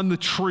on the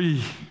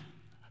tree,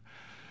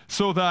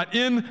 so that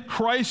in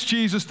Christ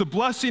Jesus the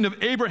blessing of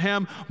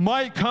Abraham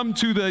might come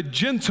to the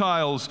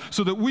Gentiles,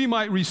 so that we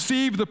might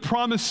receive the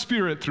promised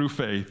Spirit through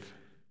faith.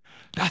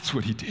 That's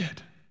what he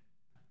did.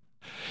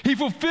 He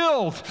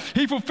fulfilled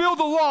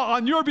the law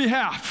on your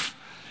behalf.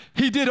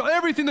 He did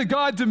everything that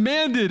God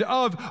demanded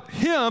of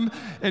him,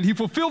 and he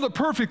fulfilled it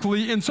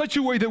perfectly in such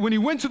a way that when he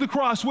went to the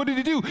cross, what did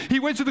he do?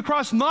 He went to the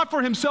cross not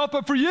for himself,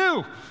 but for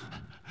you,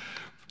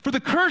 for the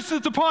curse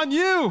that's upon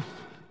you.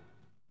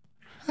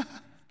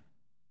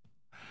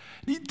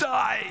 He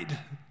died.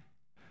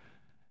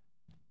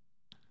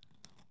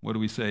 What do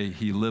we say?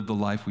 He lived the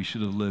life we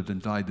should have lived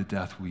and died the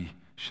death we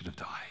should have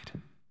died.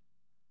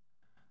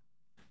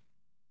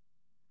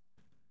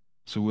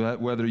 So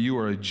whether you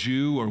are a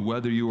Jew or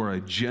whether you are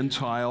a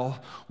Gentile,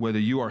 whether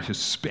you are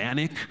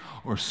Hispanic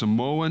or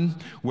Samoan,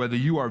 whether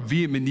you are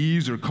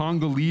Vietnamese or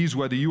Congolese,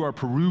 whether you are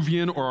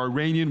Peruvian or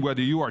Iranian,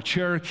 whether you are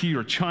Cherokee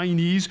or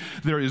Chinese,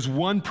 there is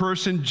one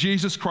person,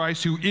 Jesus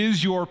Christ, who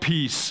is your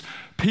peace.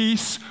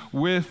 Peace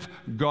with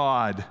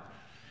God.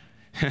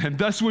 And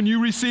thus, when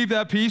you receive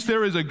that peace,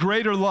 there is a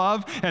greater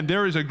love and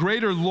there is a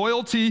greater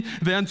loyalty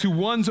than to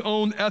one's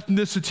own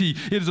ethnicity.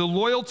 It is a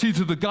loyalty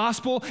to the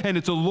gospel, and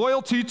it's a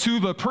loyalty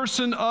to the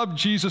person of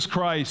Jesus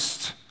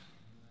Christ.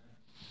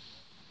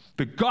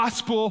 The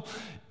gospel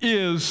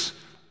is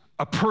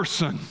a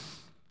person.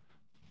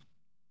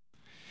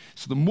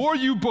 So the more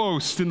you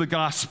boast in the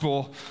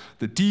gospel,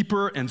 the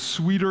deeper and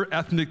sweeter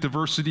ethnic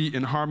diversity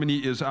and harmony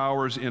is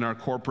ours in our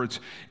corporate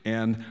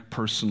and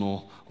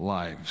personal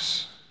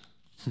lives.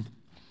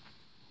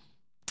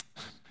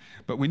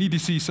 But we need to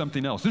see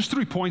something else. There's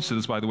 3 points to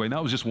this, by the way, and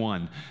that was just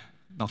one.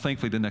 Now,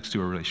 thankfully, the next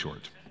 2 are really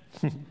short.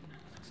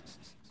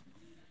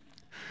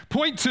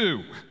 Point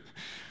 2,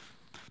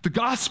 the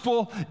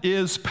gospel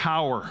is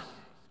power.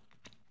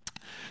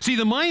 See,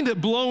 the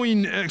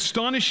mind-blowing,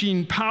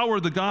 astonishing power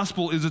of the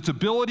gospel is its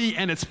ability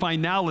and its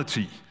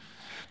finality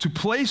to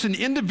place an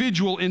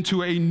individual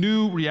into a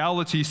new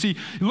reality. See,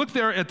 look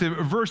there at the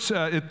verse,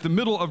 at the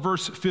middle of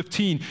verse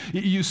 15.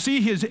 You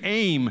see his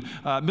aim,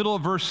 middle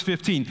of verse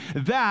 15,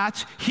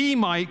 that he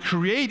might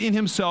create in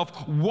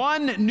himself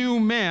one new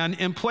man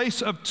in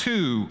place of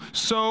 2,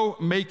 so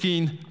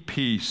making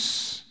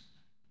peace.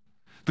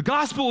 The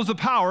gospel is the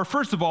power,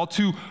 first of all,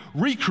 to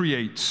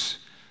recreate.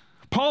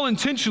 Paul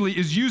intentionally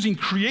is using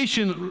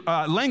creation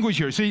language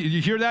here. See, you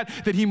hear that?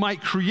 That he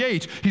might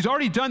create. He's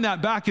already done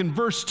that back in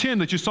verse 10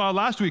 that you saw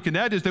last week, and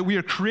that is that we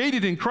are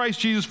created in Christ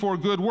Jesus for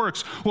good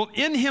works. Well,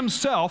 in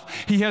himself,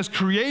 he has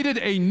created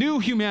a new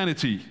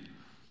humanity.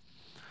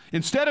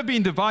 Instead of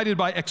being divided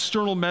by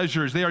external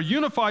measures, they are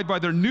unified by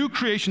their new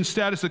creation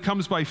status that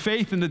comes by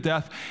faith in the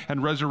death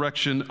and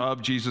resurrection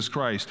of Jesus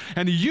Christ.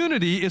 And the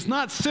unity is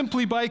not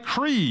simply by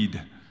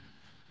creed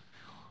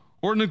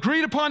or an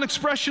agreed upon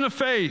expression of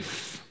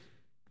faith.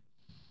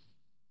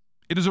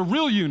 It is a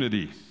real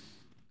unity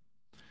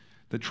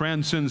that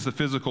transcends the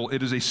physical.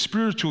 It is a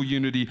spiritual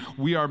unity.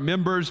 We are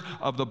members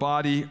of the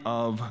body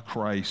of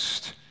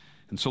Christ.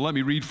 And so let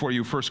me read for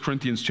you 1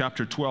 Corinthians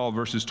chapter 12,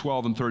 verses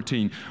 12 and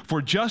 13.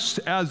 For just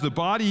as the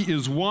body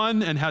is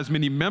one and has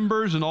many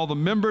members, and all the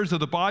members of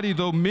the body,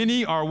 though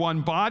many, are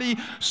one body,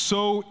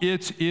 so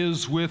it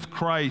is with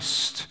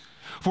Christ.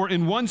 For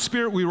in one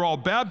Spirit we were all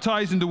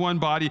baptized into one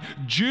body,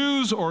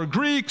 Jews or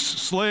Greeks,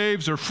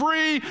 slaves or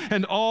free,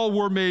 and all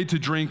were made to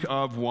drink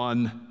of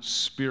one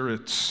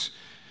Spirit.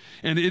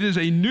 And it is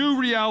a new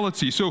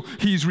reality. So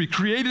he's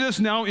recreated us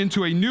now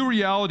into a new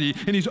reality,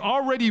 and he's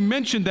already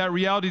mentioned that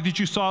reality that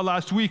you saw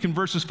last week in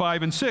verses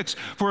 5 and 6.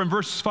 For in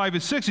verses 5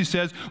 and 6 he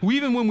says,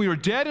 even when we were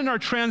dead in our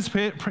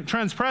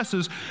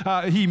transgressions,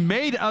 he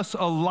made us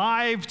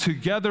alive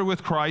together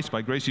with Christ,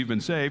 by grace you've been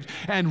saved,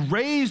 and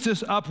raised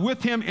us up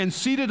with him and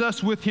seated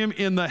us with him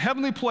in the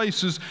heavenly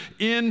places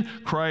in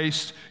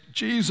Christ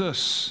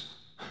Jesus.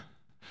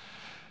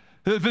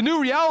 The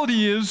new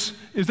reality is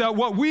that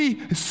what we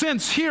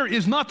sense here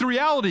is not the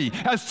reality.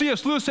 As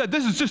C.S. Lewis said,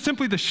 this is just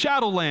simply the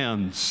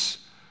shadowlands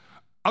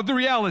of the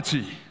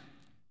reality.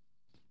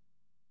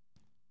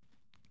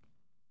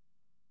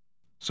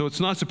 So it's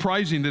not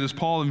surprising that as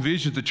Paul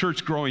envisions the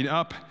church growing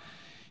up,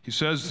 he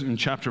says in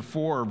chapter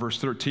 4, verse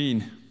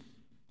 13,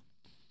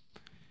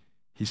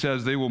 he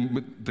says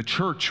the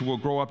church will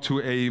grow up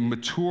to a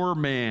mature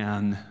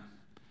man,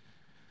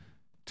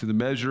 to the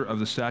measure of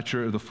the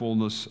stature of the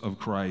fullness of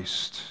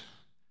Christ.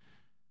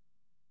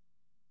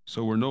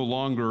 So we're no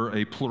longer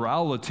a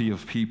plurality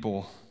of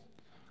people,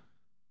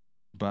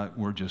 but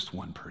we're just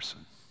one person.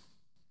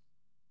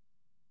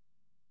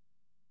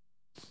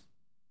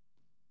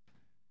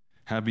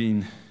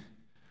 Having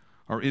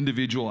our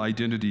individual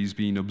identities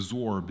being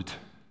absorbed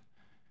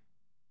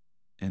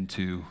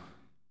into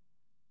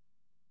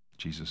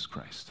Jesus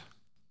Christ.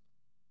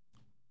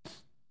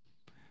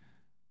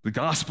 The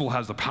gospel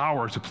has the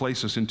power to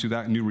place us into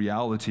that new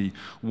reality,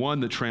 one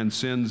that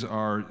transcends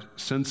our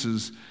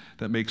senses,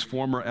 that makes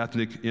former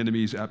ethnic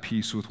enemies at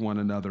peace with one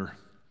another.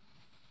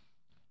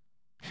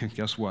 And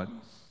guess what?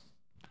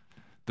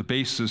 The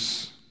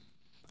basis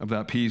of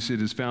that peace,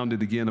 it is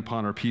founded again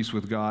upon our peace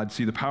with God.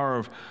 See, the power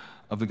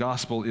of the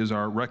gospel is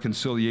our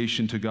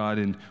reconciliation to God,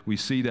 and we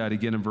see that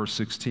again in verse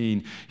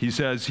 16. He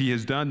says he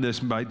has done this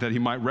that he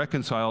might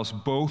reconcile us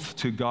both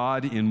to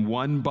God in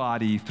one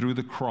body through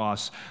the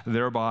cross,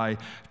 thereby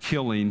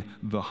killing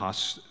the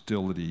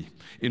hostility.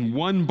 In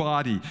one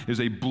body is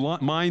a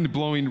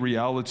mind-blowing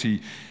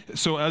reality.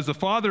 So as the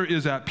Father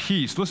is at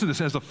peace, listen to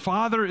this, as the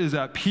Father is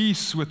at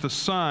peace with the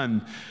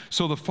Son,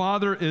 so the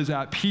Father is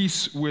at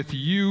peace with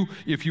you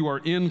if you are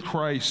in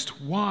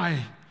Christ.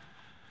 Why?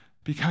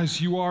 Because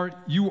you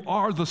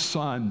are the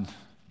Son.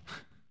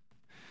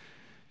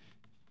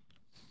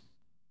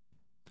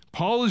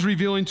 Paul is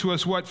revealing to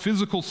us what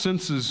physical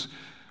senses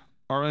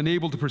are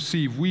unable to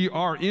perceive. We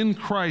are in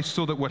Christ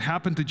so that what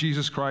happened to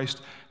Jesus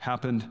Christ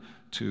happened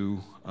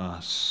to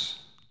us.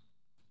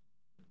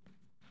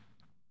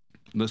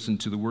 Listen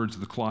to the words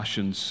of the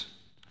Colossians.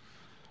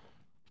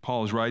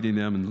 Paul is writing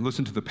them, and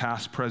listen to the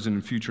past, present,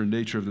 and future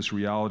nature of this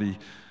reality.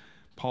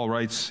 Paul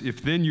writes,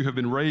 "If then you have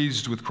been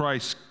raised with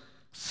Christ,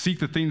 seek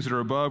the things that are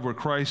above where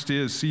Christ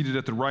is, seated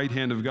at the right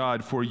hand of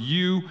God. For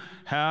you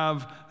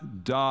have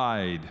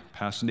died,"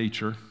 past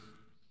nature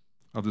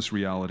of this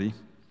reality,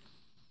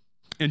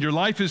 "and your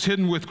life is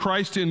hidden with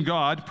Christ in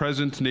God,"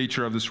 present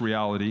nature of this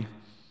reality.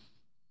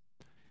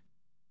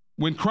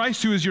 "When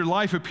Christ, who is your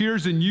life,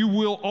 appears, then you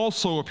will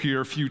also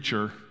appear,"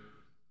 future,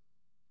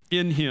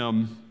 "in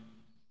him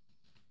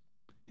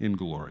in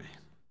glory."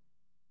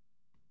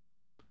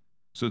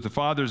 So that the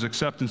Father's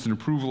acceptance and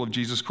approval of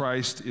Jesus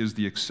Christ is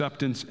the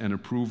acceptance and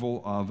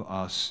approval of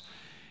us.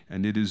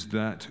 And it is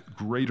that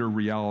greater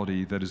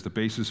reality that is the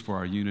basis for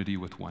our unity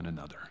with one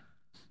another.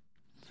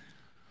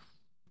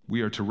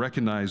 We are to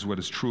recognize what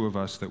is true of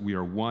us, that we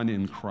are one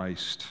in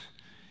Christ.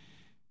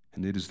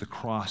 And it is the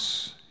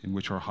cross in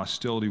which our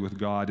hostility with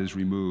God is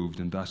removed,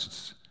 and thus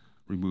it's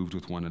removed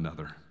with one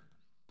another.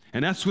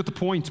 And that's what the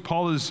point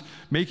Paul is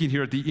making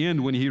here at the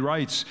end when he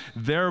writes,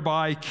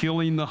 thereby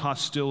killing the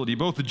hostility.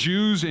 Both the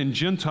Jews and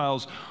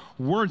Gentiles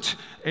were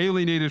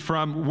alienated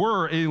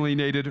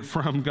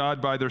from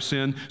God by their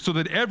sin, so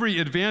that every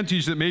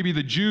advantage that maybe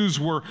the Jews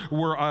were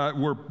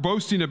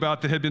boasting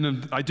about that had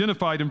been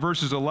identified in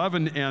verses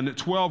 11 and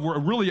 12 were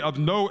really of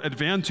no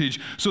advantage,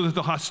 so that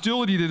the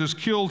hostility that is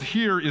killed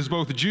here is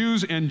both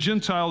Jews and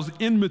Gentiles'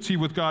 enmity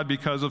with God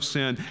because of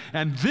sin,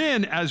 and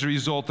then as a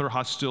result their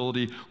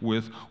hostility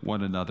with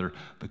one another.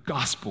 The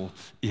gospel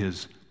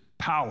is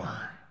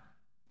power.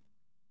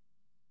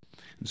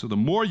 And so the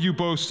more you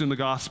boast in the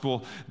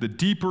gospel, the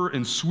deeper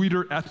and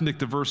sweeter ethnic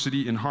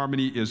diversity and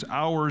harmony is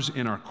ours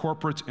in our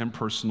corporate and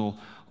personal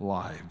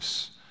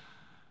lives.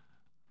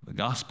 The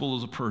gospel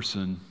is a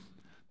person,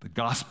 the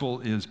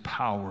gospel is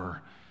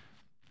power,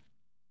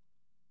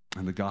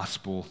 and the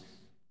gospel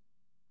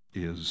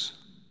is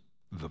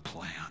the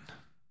plan.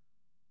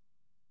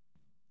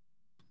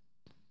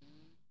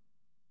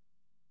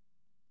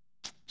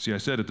 See, I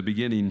said at the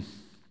beginning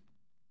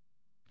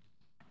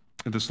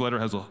that this letter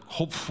has a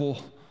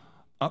hopeful,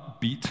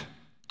 upbeat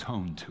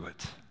tone to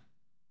it.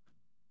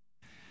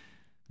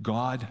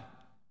 God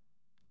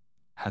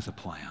has a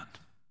plan.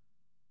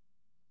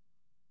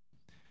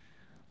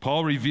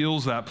 Paul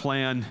reveals that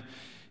plan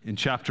in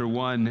chapter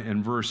 1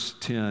 and verse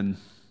 10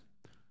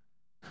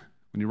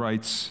 when he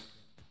writes,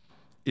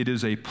 "It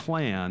is a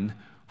plan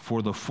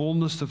for the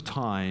fullness of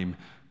time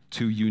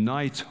to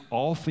unite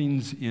all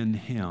things in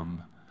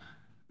him,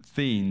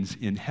 things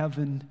in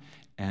heaven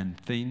and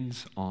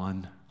things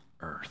on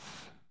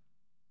earth."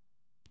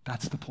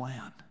 That's the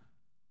plan.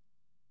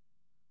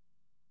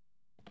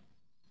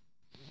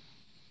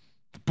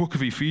 The book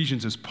of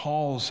Ephesians is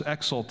Paul's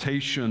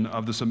exaltation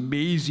of this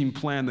amazing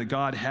plan that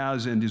God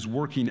has and is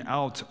working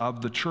out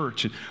of the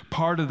church. And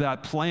part of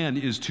that plan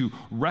is to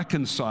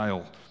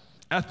reconcile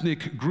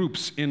ethnic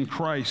groups in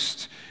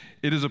Christ.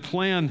 It is a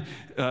plan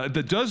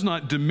that does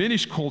not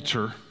diminish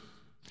culture.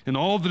 and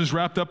all that is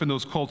wrapped up in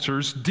those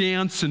cultures,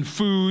 dance and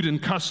food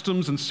and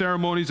customs and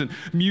ceremonies and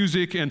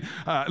music and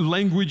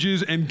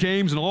languages and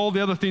games and all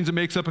the other things that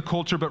makes up a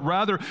culture, but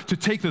rather to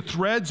take the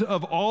threads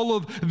of all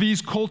of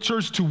these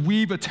cultures to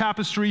weave a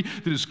tapestry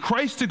that is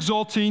Christ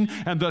exalting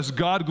and thus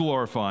God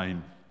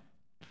glorifying.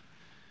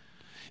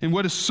 And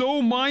what is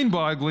so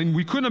mind-boggling,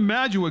 we couldn't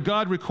imagine what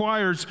God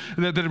requires,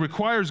 that it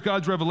requires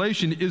God's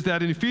revelation, is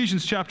that in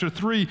Ephesians chapter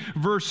 3,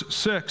 verse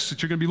 6, that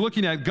you're going to be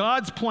looking at,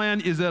 God's plan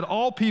is that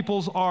all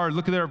peoples are,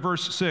 look at there at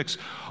verse 6,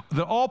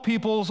 that all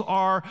peoples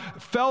are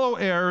fellow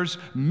heirs,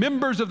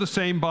 members of the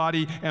same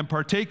body, and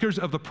partakers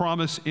of the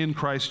promise in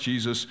Christ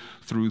Jesus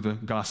through the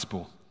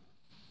gospel.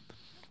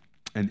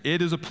 And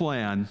it is a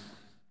plan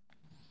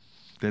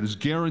that is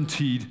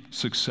guaranteed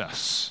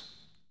success.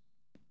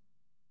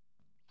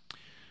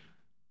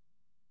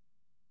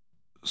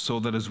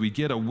 So that as we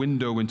get a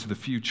window into the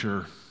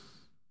future,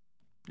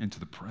 into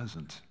the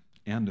present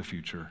and the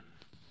future,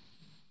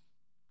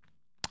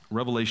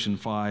 Revelation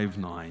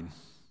 5:9.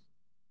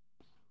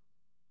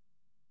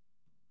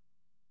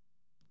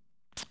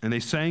 And they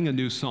sang a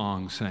new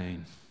song,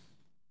 saying,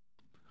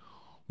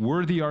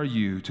 "Worthy are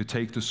you to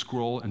take the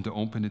scroll and to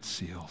open its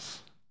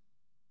seals."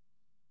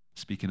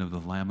 Speaking of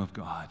the Lamb of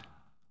God.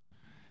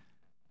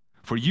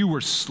 "For you were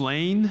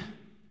slain,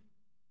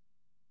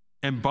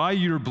 and by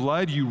your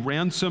blood you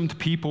ransomed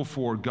people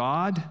for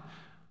God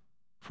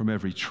from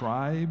every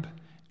tribe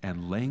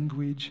and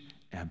language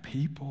and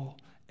people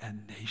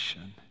and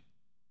nation.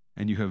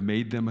 And you have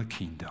made them a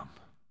kingdom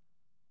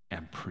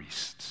and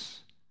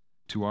priests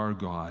to our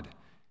God,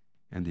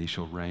 and they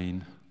shall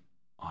reign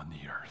on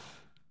the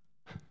earth."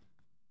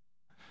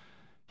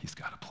 He's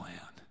got a plan.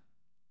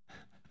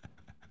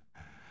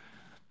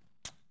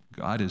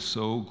 God is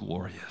so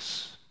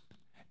glorious.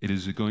 It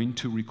is going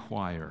to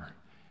require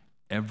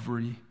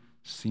every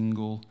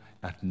single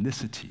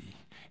ethnicity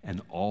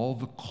and all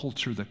the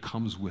culture that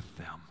comes with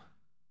them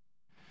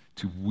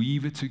to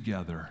weave it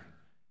together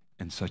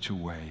in such a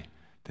way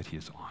that he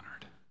is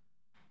honored.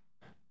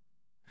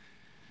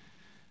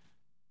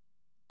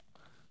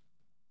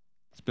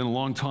 It's been a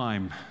long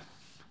time,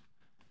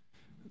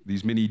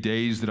 these many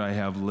days that I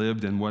have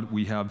lived and what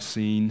we have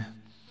seen,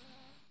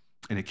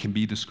 and it can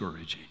be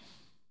discouraging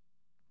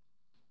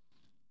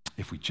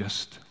if we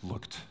just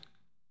looked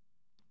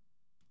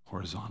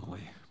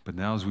horizontally. But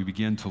now as we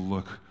begin to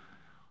look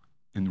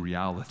in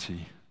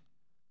reality,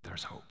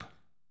 there's hope.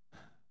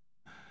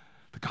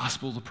 The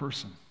gospel is a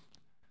person.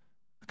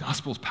 The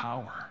gospel is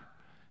power.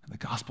 And the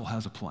gospel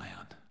has a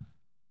plan.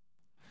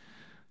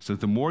 So that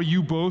the more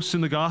you boast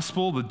in the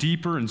gospel, the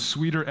deeper and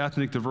sweeter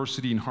ethnic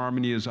diversity and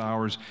harmony is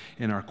ours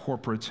in our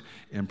corporate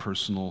and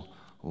personal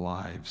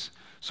lives.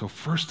 So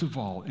first of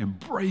all,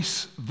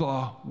 embrace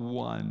the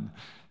one,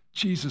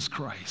 Jesus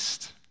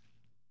Christ,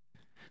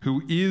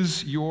 who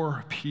is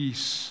your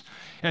peace.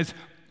 As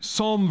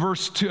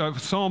Psalms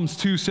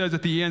 2 says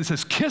at the end, it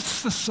says,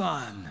 kiss the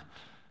Son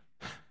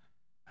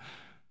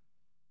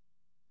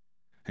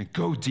and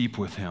go deep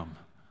with him.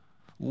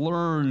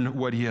 Learn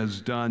what he has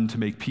done to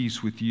make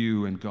peace with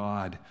you and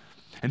God.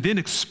 And then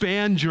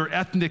expand your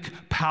ethnic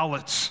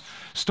palates.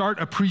 Start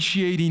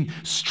appreciating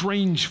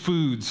strange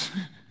foods.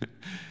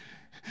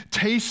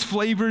 Taste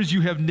flavors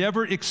you have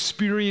never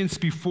experienced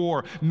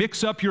before.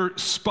 Mix up your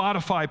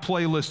Spotify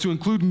playlist to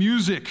include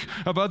music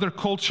of other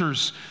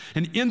cultures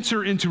and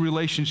enter into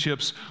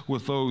relationships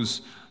with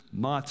those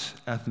not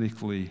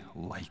ethnically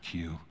like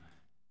you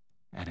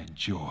and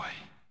enjoy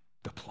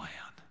the plan.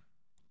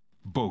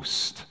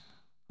 Boast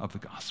of the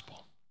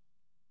gospel.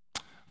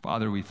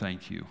 Father, we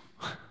thank you.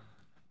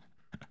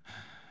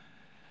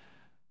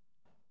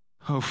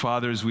 Oh,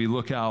 Father, as we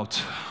look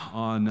out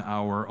on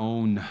our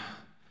own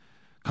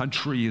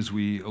country, as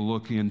we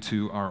look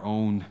into our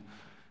own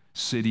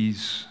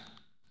cities,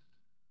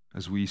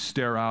 as we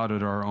stare out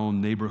at our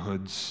own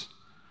neighborhoods,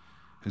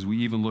 as we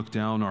even look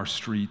down our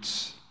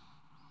streets,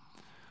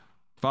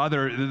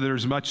 Father,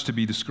 there's much to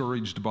be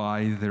discouraged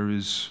by. There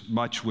is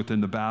much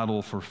within the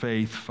battle for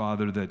faith,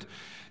 Father, that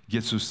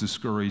gets us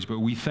discouraged. But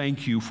we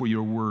thank you for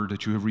your word,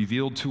 that you have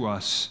revealed to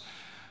us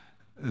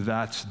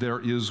that there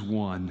is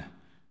one,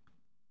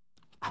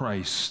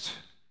 Christ,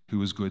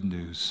 who is good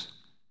news.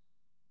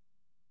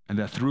 And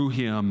that through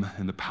him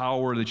and the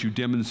power that you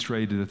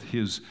demonstrated at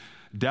his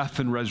death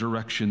and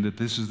resurrection, that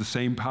this is the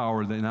same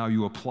power that now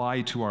you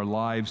apply to our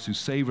lives to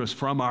save us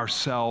from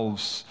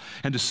ourselves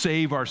and to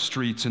save our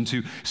streets and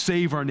to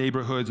save our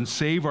neighborhoods and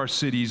save our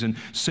cities and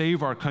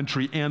save our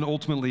country and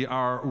ultimately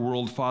our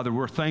world. Father,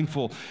 we're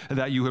thankful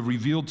that you have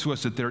revealed to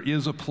us that there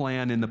is a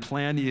plan, and the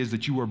plan is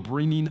that you are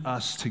bringing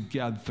us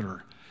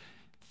together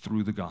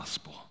through the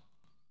gospel.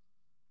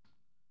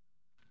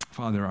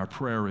 Father, our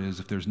prayer is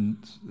if there's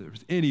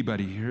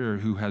anybody here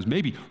who has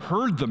maybe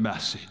heard the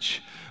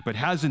message but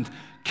hasn't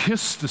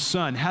kissed the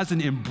Son,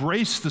 hasn't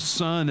embraced the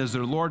Son as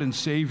their Lord and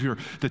Savior,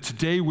 that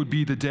today would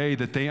be the day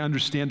that they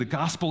understand the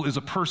gospel is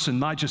a person,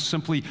 not just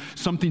simply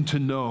something to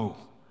know.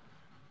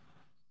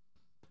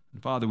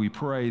 And Father, we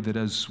pray that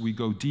as we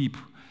go deep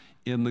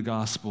in the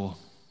gospel,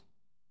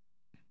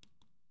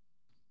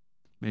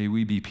 May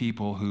we be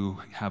people who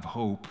have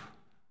hope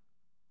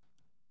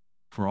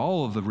for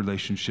all of the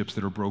relationships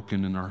that are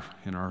broken in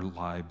our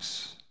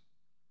lives,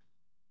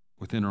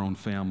 within our own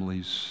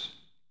families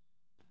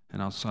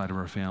and outside of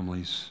our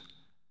families.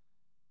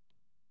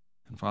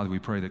 And Father, we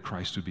pray that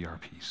Christ would be our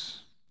peace.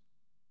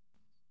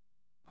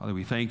 Father,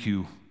 we thank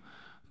you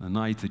the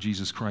night that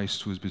Jesus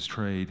Christ was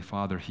betrayed.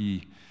 Father,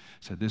 he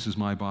said, "This is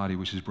my body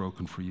which is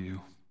broken for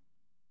you."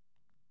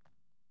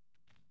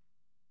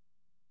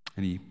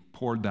 And he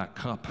poured that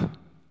cup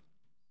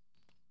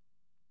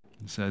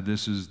and said,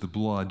 "This is the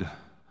blood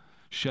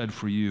shed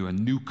for you, a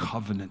new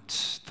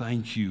covenant."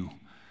 Thank you,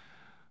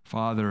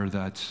 Father,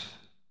 that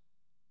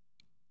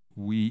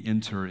we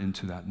enter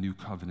into that new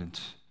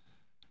covenant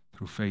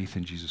through faith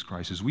in Jesus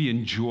Christ. As we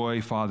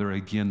enjoy, Father,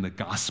 again, the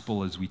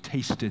gospel, as we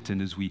taste it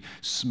and as we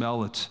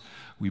smell it,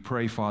 we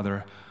pray,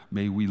 Father,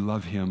 may we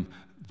love him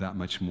that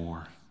much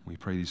more. We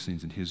pray these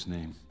things in his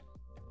name.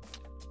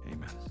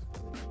 Amen.